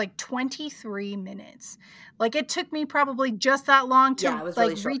episode. It was like 23 minutes. Like, it took me probably just that long to like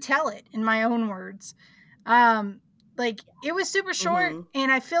really retell it in my own words. Like, it was super short,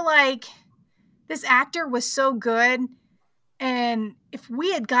 and I feel like this actor was so good. And if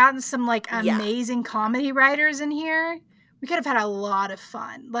we had gotten some like amazing comedy writers in here, we could have had a lot of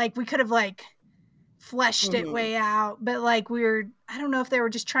fun. Like, we could have like fleshed it way out, but like I don't know if they were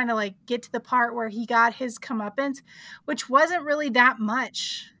just trying to like get to the part where he got his comeuppance, which wasn't really that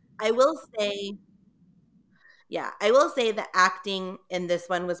much. I will say the acting in this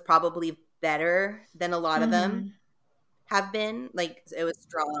one was probably better than a lot of them have been. Like, it was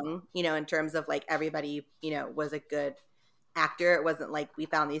strong, you know, in terms of like everybody, you know, was a good actor. It wasn't like we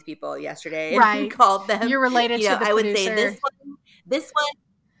found these people yesterday and called them. You're related to the producer. I would say this one,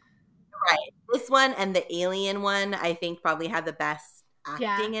 right. This one and the Alien one, I think, probably had the best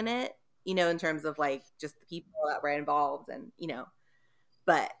acting in it, you know, in terms of like just the people that were involved, and, you know,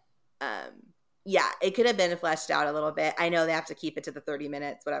 but it could have been fleshed out a little bit. I know they have to keep it to the 30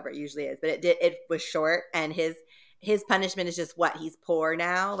 minutes, whatever it usually is, but it was short, and his punishment is just he's poor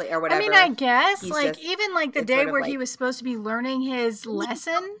now, like, or whatever. I mean, I guess like even like the day where he was supposed to be learning his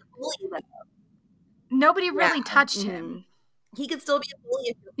lesson, nobody really touched him. He could still be a bully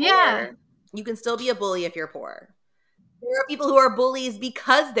if you're poor. Yeah. You can still be a bully if you're poor. There are people who are bullies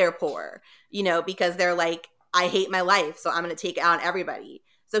because they're poor, you know, because they're like, I hate my life, so I'm going to take it out on everybody.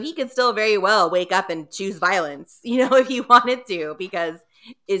 So he could still very well wake up and choose violence, you know, if he wanted to, because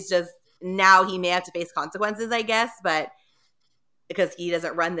it's just, now he may have to face consequences, I guess, but because he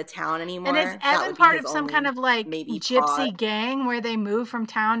doesn't run the town anymore. And is Evan part of some kind of like gypsy gang where they move from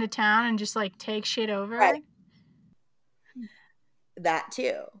town to town and just like take shit over? Right. That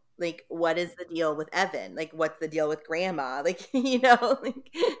too. Like, what is the deal with Evan? Like, what's the deal with Grandma? Like, you know,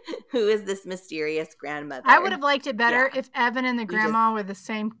 like, who is this mysterious grandmother? I would have liked it better if Evan and the grandma were the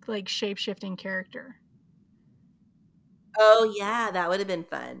same, like, shape-shifting character. Oh, yeah, that would have been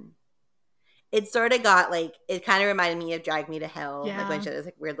fun. it sort of got like, it kind of reminded me of Drag Me to Hell, Yeah. like when she was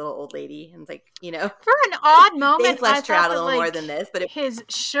like weird little old lady, and it's like, you know, for an odd moment, they fleshed her I out thought a little that, more like, than this, but his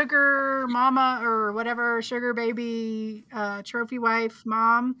sugar mama or whatever, sugar baby, trophy wife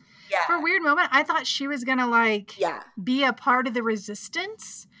mom, for a weird moment, I thought she was gonna like be a part of the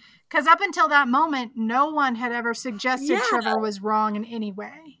resistance, because up until that moment, no one had ever suggested Trevor was wrong in any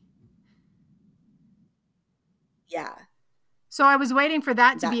way. Yeah. So I was waiting for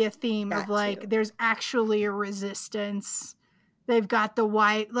that to be a theme of like, there's actually a resistance. They've got the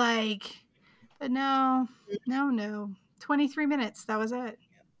white, like, but no. 23 minutes. That was it.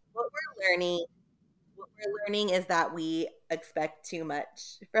 What we're learning is that we expect too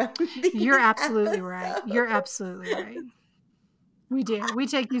much from these You're absolutely episodes. right. You're absolutely right. We do. We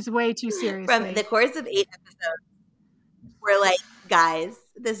take these way too seriously. From the course of 8 episodes, we're like, guys,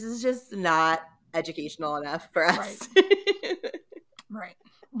 this is just not educational enough for us. Right.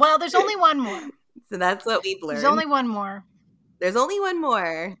 Well, there's only one more. So that's what we've learned. There's only one more. There's only one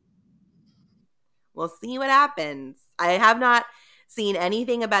more. We'll see what happens. I have not seen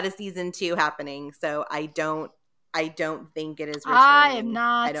anything about a season 2 happening, so I don't think it is returning. I am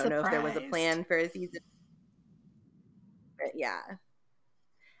not I don't know if there was a surprised. plan for a season. But yeah.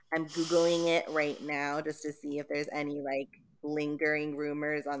 I'm Googling it right now just to see if there's any like lingering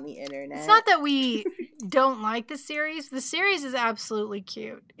rumors on the internet. It's not that we don't like the series. The series is absolutely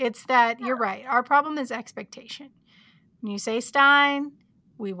cute. It's that you're right. Our problem is expectation. When you say Stein,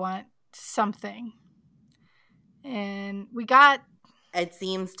 we want something. And we got... It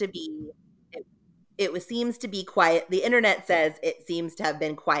seems to be... It seems to be quiet. The internet says it seems to have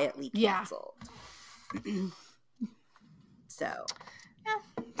been quietly canceled. Yeah. So...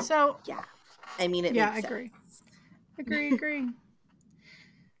 So yeah, I mean, it makes agree. sense. Agree.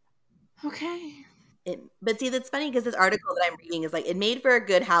 Okay. But see, that's funny because this article that I'm reading is like, it made for a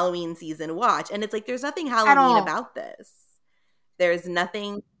good Halloween season watch, and it's like there's nothing Halloween about this. There's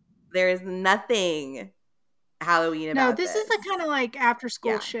nothing Halloween about. No, this is the kind of like after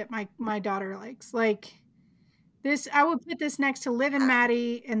school shit my daughter likes. Like this, I would put this next to Liv and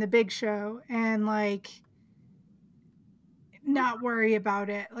Maddie and The Big Show, and like not worry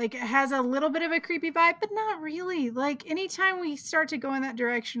about it. Like it has a little bit of a creepy vibe, but not really. Like anytime we start to go in that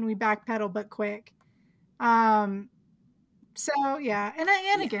direction, we backpedal, but quick. So yeah,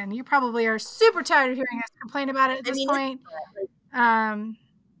 and again, you probably are super tired of hearing us complain about it at this point. But I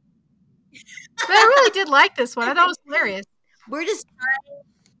really did like this one. I thought it was hilarious. We're just trying.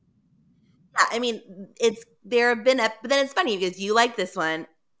 Yeah, I mean, there have been, but then it's funny because you like this one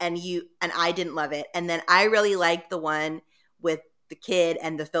and I didn't love it, and then I really liked the one with the kid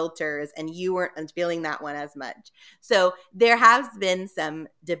and the filters, and you weren't feeling that one as much. So there has been some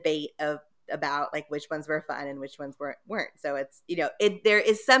debate about like which ones were fun and which ones weren't. So it's, there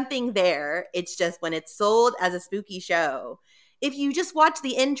is something there. It's just when it's sold as a spooky show, if you just watch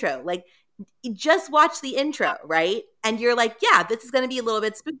the intro, like just watch the intro, right? And you're like, yeah, this is going to be a little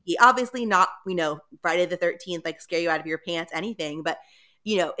bit spooky. Obviously not, Friday the 13th, like scare you out of your pants, anything, but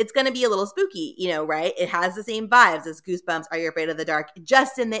it's going to be a little spooky, right? It has the same vibes as Goosebumps, Are You Afraid of the Dark,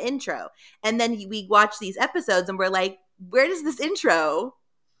 just in the intro. And then we watch these episodes and we're like, where does this intro,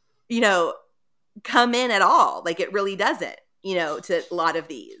 come in at all? Like it really doesn't, to a lot of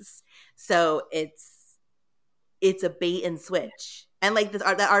these. So it's a bait and switch. And like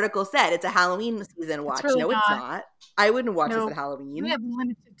that article said, it's a Halloween season watch. Really it's not. I wouldn't watch this at Halloween. We have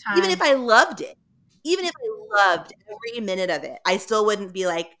limited time. Even if I loved it. Even if I loved every minute of it, I still wouldn't be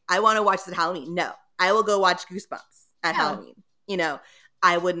like, I want to watch this at Halloween. No, I will go watch Goosebumps at Halloween.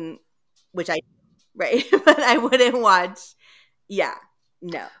 I wouldn't, right? But I wouldn't watch. Yeah,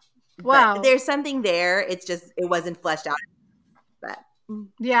 no. Wow. But there's something there. It's just, it wasn't fleshed out. But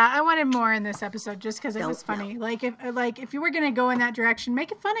yeah, I wanted more in this episode just because it was funny. No. If you were gonna go in that direction,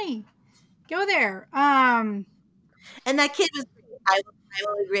 make it funny. Go there. And that kid was. I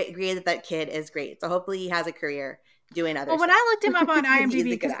will agree that kid is great. So hopefully he has a career doing other stuff. When I looked him up on IMDb,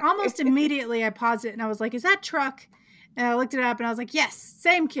 because almost immediately I paused it and I was like, is that Truck? And I looked it up and I was like, yes,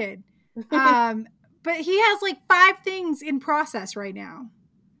 same kid. But he has like 5 things in process right now.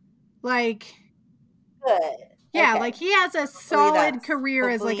 Like, good. Yeah, like he has a solid career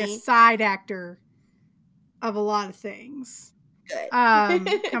as like a side actor of a lot of things. Good.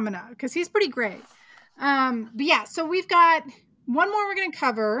 Coming up, because he's pretty great. But yeah, so we've got one more we're going to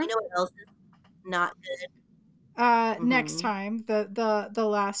cover. You know what else is not good? Next time, the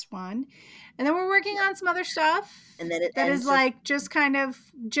last one. And then we're working on some other stuff. And then that is like just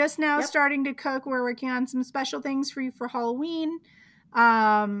now starting to cook. We're working on some special things for you for Halloween.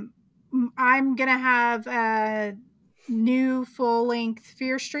 I'm going to have a new full-length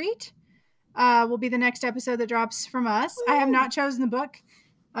Fear Street will be the next episode that drops from us. I have not chosen the book.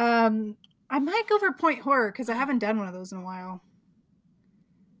 I might go for Point Horror because I haven't done one of those in a while.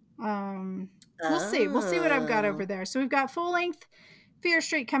 We'll see. We'll see what I've got over there. So we've got full length Fear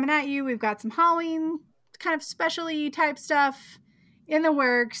Street coming at you. We've got some Halloween kind of specialty type stuff in the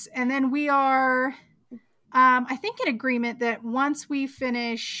works. And then we are, I think, in agreement that once we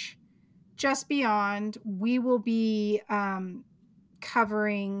finish Just Beyond, we will be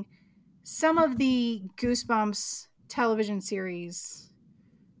covering some of the Goosebumps television series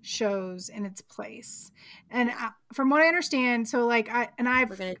shows in its place. And from what I understand, so like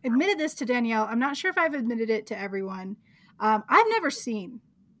I've admitted this to Danielle. I'm not sure if I've admitted it to everyone. I've never seen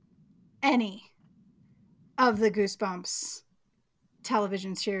any of the Goosebumps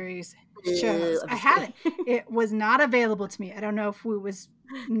television series shows. I haven't. It was not available to me. I don't know if it was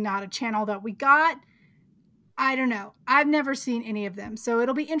not a channel that we got. I don't know. I've never seen any of them. So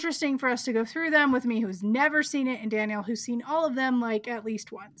it'll be interesting for us to go through them with me who's never seen it and Danielle who's seen all of them like at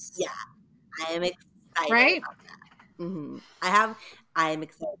least once. Yeah. I am excited right? about that. Mm-hmm. I am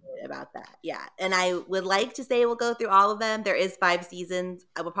excited about that. Yeah. And I would like to say we'll go through all of them. There is 5 seasons.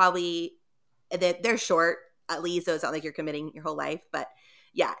 I will probably, they're short at least, so it's not like you're committing your whole life. But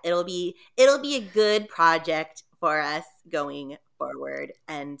yeah, it'll be a good project for us going forward.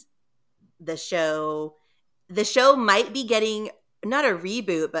 And the show might be getting not a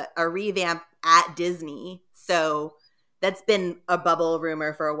reboot, but a revamp at Disney. So that's been a bubble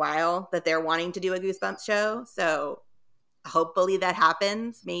rumor for a while that they're wanting to do a Goosebumps show. So hopefully that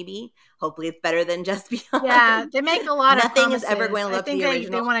happens. Maybe. Hopefully it's better than Just Beyond. Yeah, they make a lot of Nothing promises. is ever going to look the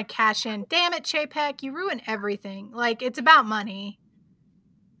original. They want to cash in. Damn it, Chapek, you ruin everything. Like, it's about money.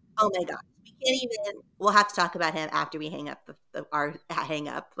 Oh my gosh. We can't even. We'll have to talk about him after we hang up our hang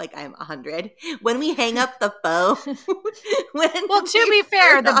up. Like I'm 100. When we hang up the phone. Well, to be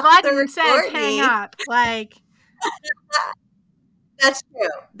fair, the button says hang up. Like. That's true.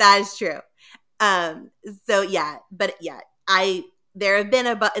 That is true. So yeah, but yeah,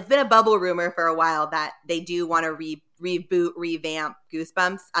 it's been a bubble rumor for a while that they do want to revamp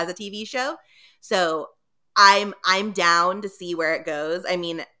Goosebumps as a TV show. So I'm down to see where it goes. I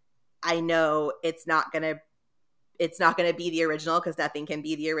mean, I know it's not gonna be the original because nothing can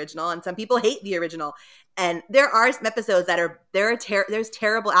be the original, and some people hate the original. And there are some episodes that there's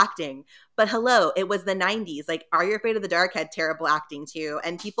terrible acting. But hello, it was the 90s. Like, Are You Afraid of the Dark had terrible acting too,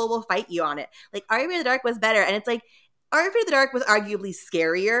 and people will fight you on it. Like, Are You Afraid of the Dark was better, and it's like, Are You Afraid of the Dark was arguably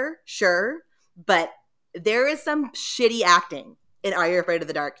scarier, sure, but there is some shitty acting in Are You Afraid of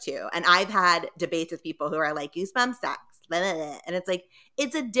the Dark too. And I've had debates with people who are like, Goosebumps sucks, blah, blah, blah. And it's like,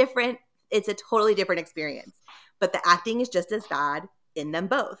 it's a totally different experience. But the acting is just as bad in them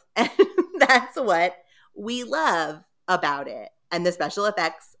both. And that's what we love about it. And the special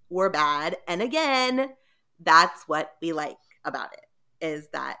effects were bad. And again, that's what we like about it, is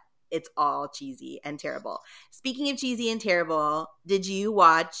that it's all cheesy and terrible. Speaking of cheesy and terrible,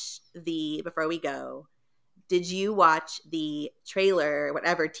 before we go, did you watch the trailer,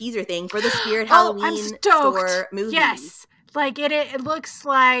 whatever, teaser thing for the Spirit Halloween store movie? Yes. Like, it looks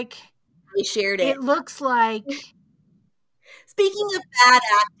like... They shared it. It looks like... Speaking of bad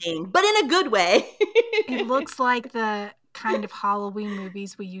acting, but in a good way. It looks like the kind of Halloween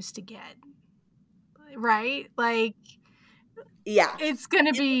movies we used to get. Right? Like... Yeah. It's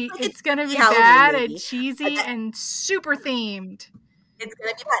gonna be bad and cheesy and super themed. It's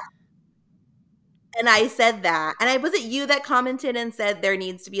gonna be bad. And I said that. And was it you that commented and said there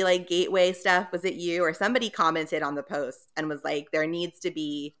needs to be like gateway stuff? Was it you or somebody commented on the post and was like, there needs to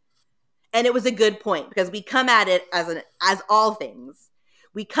be, and it was a good point because we come at it as all things.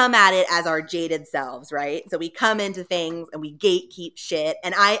 We come at it as our jaded selves, right? So we come into things and we gatekeep shit.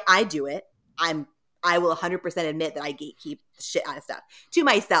 And I do it. I will 100% admit that I gatekeep the shit out of stuff to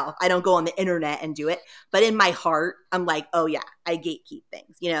myself. I don't go on the internet and do it. But in my heart, I'm like, oh yeah, I gatekeep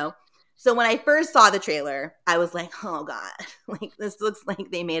things, you know? So when I first saw the trailer, I was like, oh God, like this looks like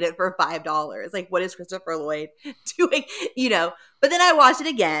they made it for $5. Like, what is Christopher Lloyd doing? You know, but then I watched it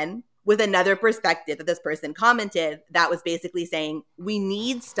again with another perspective that this person commented that was basically saying, we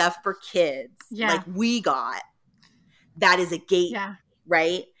need stuff for kids. Yeah. Like we got. That is a gate,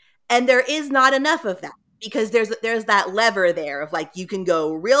 right? And there is not enough of that because there's that lever there of like, you can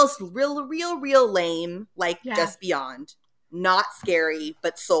go real lame, like Just Beyond. Not scary,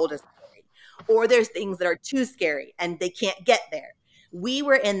 but sold as scary. Or there's things that are too scary and they can't get there. We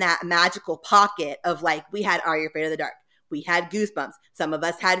were in that magical pocket of like, we had Are You Afraid of the Dark? We had Goosebumps. Some of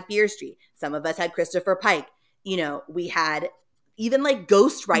us had Fear Street. Some of us had Christopher Pike. You know, we had even like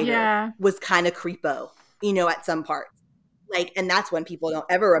Ghost Rider was kind of creepo, you know, at some parts. like, and that's when people don't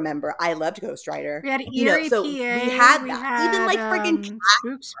ever remember. I loved Ghost Rider. We had Erie, so PA. We had we that. had Even like freaking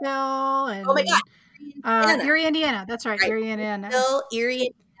Spooksville and oh my god, Erie, Indiana. That's right, Erie, Indiana.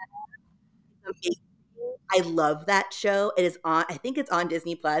 Erie, amazing. I love that show. It is on. I think it's on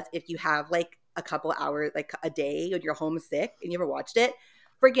Disney Plus. If you have like a couple hours, like a day, when you're homesick and you ever watched it,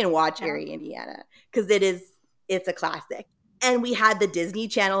 freaking watch Erie, Indiana, because it's a classic. And we had the Disney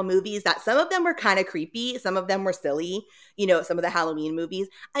Channel movies that some of them were kind of creepy, some of them were silly. Some of the Halloween movies.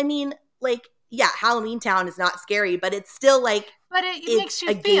 I mean, like, yeah, Halloween Town is not scary, but it's still like, but it makes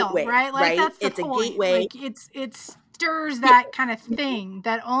you feel gateway, right. Like that's the point. A gateway. Like it stirs that kind of thing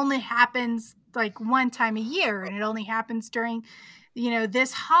that only happens like one time a year, and it only happens during,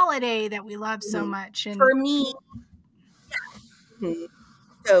 this holiday that we love so much. And for me,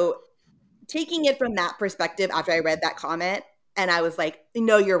 so taking it from that perspective, after I read that comment, and I was like,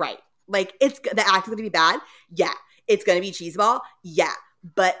 no, you're right. Like, the act is going to be bad. Yeah. It's going to be cheeseball. Yeah.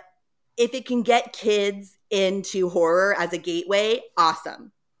 But if it can get kids into horror as a gateway,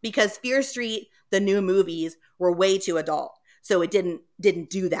 awesome. Because Fear Street, the new movies, were way too adult. So it didn't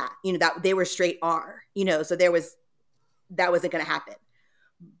do that. That they were straight R, so that wasn't going to happen.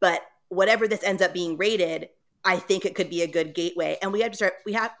 But whatever this ends up being rated, I think it could be a good gateway. And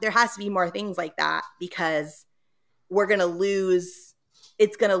there has to be more things like that, because it's going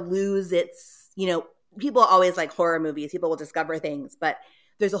to lose its, people always like horror movies. People will discover things, but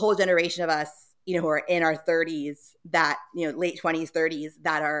there's a whole generation of us, who are in our 30s that, late 20s, 30s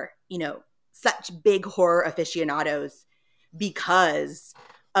that are, such big horror aficionados because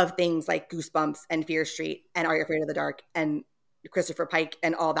of things like Goosebumps and Fear Street and Are You Afraid of the Dark and Christopher Pike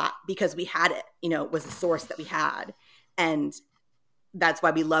and all that, because we had it, it was the source that we had. And that's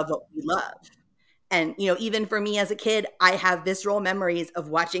why we love what we love. And, even for me as a kid, I have visceral memories of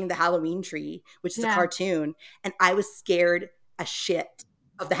watching The Halloween Tree, which is a cartoon. And I was scared as shit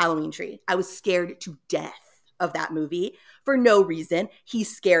of The Halloween Tree. I was scared to death of that movie for no reason. He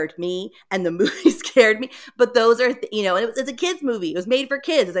scared me and the movie scared me. But those are, it's a kid's movie. It was made for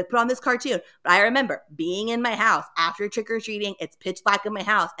kids. It's like, put on this cartoon. But I remember being in my house after trick-or-treating. It's pitch black in my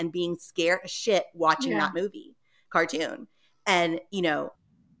house and being scared as shit watching that movie cartoon. And,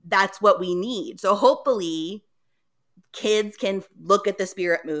 that's what we need. So hopefully kids can look at the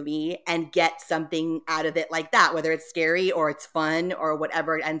Spirit movie and get something out of it like that, whether it's scary or it's fun or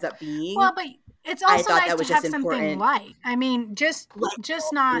whatever it ends up being. Well, but it's also nice to have something light. I mean, just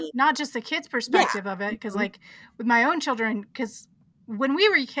not just the kids' perspective of it, because like with my own children, because when we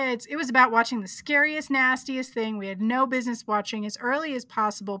were kids, it was about watching the scariest, nastiest thing we had no business watching as early as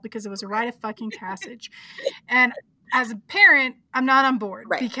possible because it was a rite of fucking passage. And as a parent, I'm not on board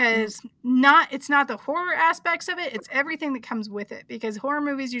because it's not the horror aspects of it. It's everything that comes with it, because horror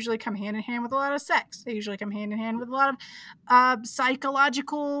movies usually come hand in hand with a lot of sex. They usually come hand in hand with a lot of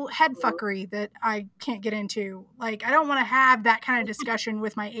psychological head fuckery that I can't get into. Like, I don't want to have that kind of discussion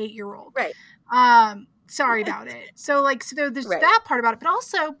with my 8-year-old. Right. Sorry about it. So there's that part about it, but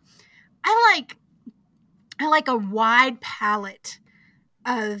also I like a wide palette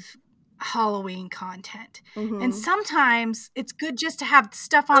of Halloween content. And sometimes it's good just to have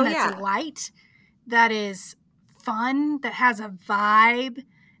stuff on that's light, that is fun, that has a vibe,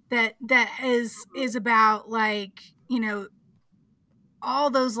 that is about like, all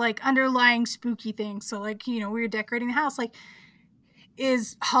those like underlying spooky things. So like, we were decorating the house. Like,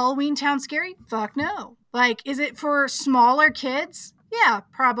 is Halloween Town scary? Fuck no. Like, is it for smaller kids? Yeah,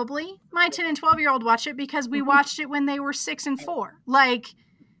 probably. My 10 and 12-year-old watch it because we watched it when they were 6 and 4. Like,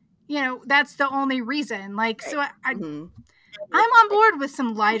 that's the only reason. Like, so I'm on board with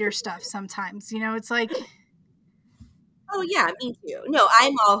some lighter stuff sometimes. It's like, oh yeah, me too. No,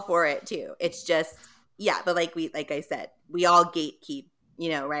 I'm all for it too. It's just, but like I said, we all gatekeep,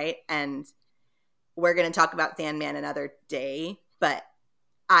 right? And we're gonna talk about Sandman another day, but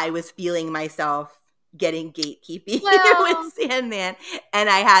I was feeling myself getting gatekeepy with Sandman, and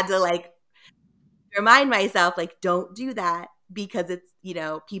I had to like remind myself, like, don't do that. Because it's,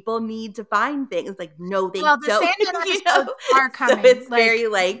 people need to find things. Like, no, they don't. The Sandman episodes are coming. So it's like, very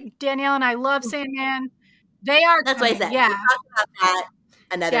like Danielle and I love Sandman. They are. That's coming. What I said. Yeah, we'll talk about that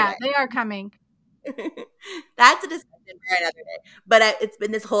another day. They are coming. That's a discussion for another day. But it's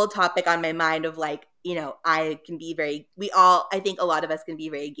been this whole topic on my mind of like, I can be I think a lot of us can be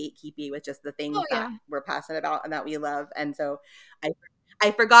very gatekeepy with just the things that we're passionate about and that we love. And so I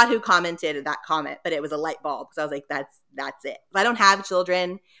forgot who commented that comment, but it was a light bulb. So I was like, that's it. I don't have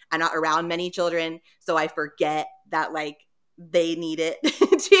children. I'm not around many children. So I forget that like they need it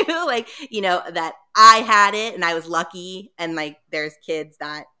too. Like, that I had it and I was lucky. And like, there's kids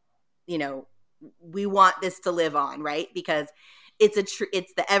that, we want this to live on, right? Because it's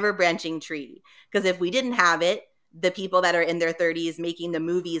it's the ever branching tree. Because if we didn't have it, the people that are in their 30s making the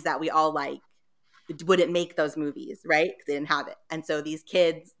movies that we all like wouldn't make those movies, right? Because they didn't have it. And so these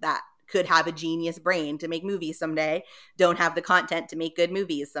kids that could have a genius brain to make movies someday don't have the content to make good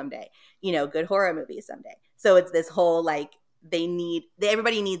movies someday, good horror movies someday. So it's this whole like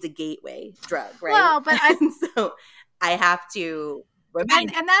everybody needs a gateway drug, right? Well, but so I have to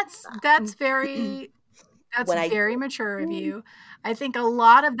remind, and that's very very mature of you. I think a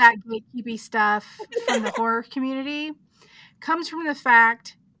lot of that gatekeeping stuff from the horror community comes from the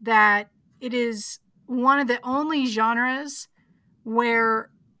fact that it is one of the only genres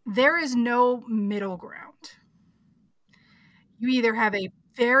where there is no middle ground. You either have a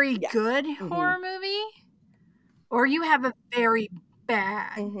very good horror movie or you have a very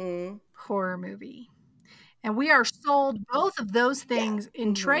bad horror movie. And we are sold both of those things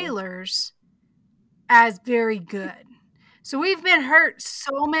in trailers as very good. So we've been hurt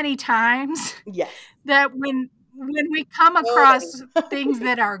so many times that when we come across things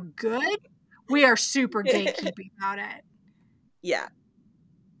that are good, we are super gatekeeping about it. Yeah.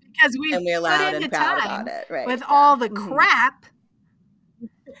 Because we're allowed and proud about it, right? With all the crap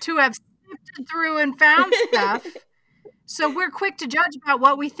to have sifted through and found stuff. So we're quick to judge about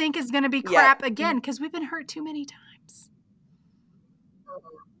what we think is going to be crap again because we've been hurt too many times.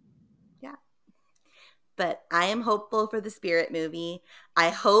 Yeah. But I am hopeful for the Spirit movie. I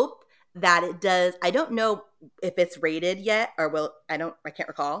hope that it does. I don't know if it's rated yet or I can't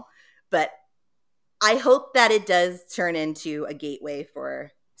recall, but I hope that it does turn into a gateway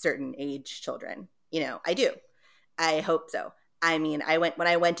for certain age children. I do. I hope so. I mean, when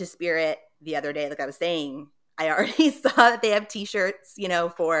I went to Spirit the other day, like I was saying, I already saw that they have t-shirts,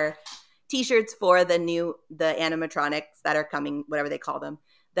 for the animatronics that are coming, whatever they call them,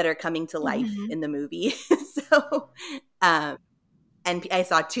 that are coming to life in the movie. So, and I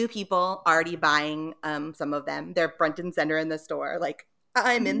saw 2 people already buying some of them. They're front and center in the store, like,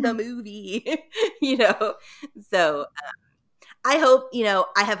 I'm in the movie, So I hope,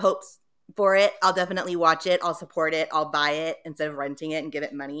 I have hopes for it. I'll definitely watch it. I'll support it. I'll buy it instead of renting it and give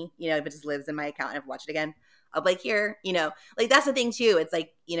it money. If it just lives in my account and I've watched it again, I'll be like, here, like that's the thing too. It's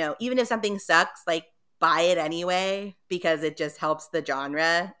like, even if something sucks, like buy it anyway, because it just helps the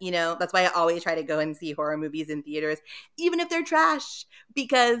genre. That's why I always try to go and see horror movies in theaters, even if they're trash,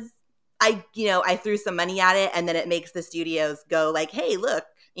 because I threw some money at it, and then it makes the studios go like, hey, look,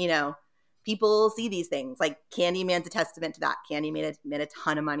 people see these things. Like Candyman's a testament to that. Candy made a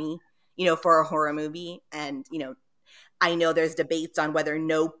ton of money, for a horror movie. And, I know there's debates on whether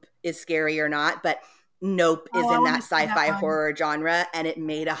Nope is scary or not, but Nope is in that sci-fi horror genre, and it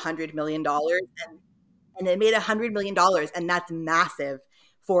made $100 million. And it made $100 million, and that's massive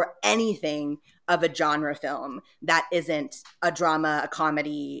for anything of a genre film that isn't a drama, a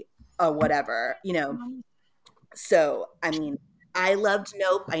comedy, or whatever, So, I mean, I loved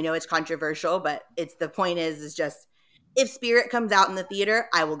Nope. I know it's controversial, but the point is just, if Spirit comes out in the theater,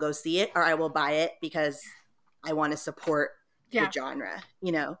 I will go see it or I will buy it because I want to support the genre,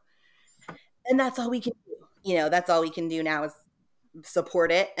 and that's all we can do. That's all we can do now is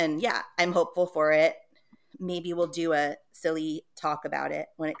support it. And I'm hopeful for it. Maybe we'll do a silly talk about it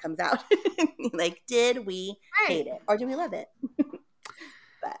when it comes out. Like, did we hate it or do we love it?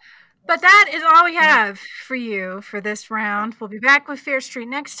 But that is all we have for you for this round. We'll be back with Fear Street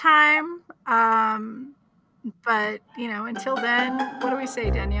next time. But, until then, what do we say,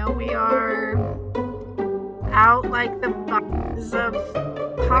 Danielle? We are out like the boxes of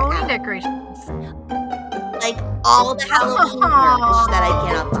Halloween decorations. Like all the Halloween merch that I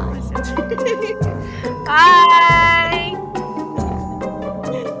cannot buy.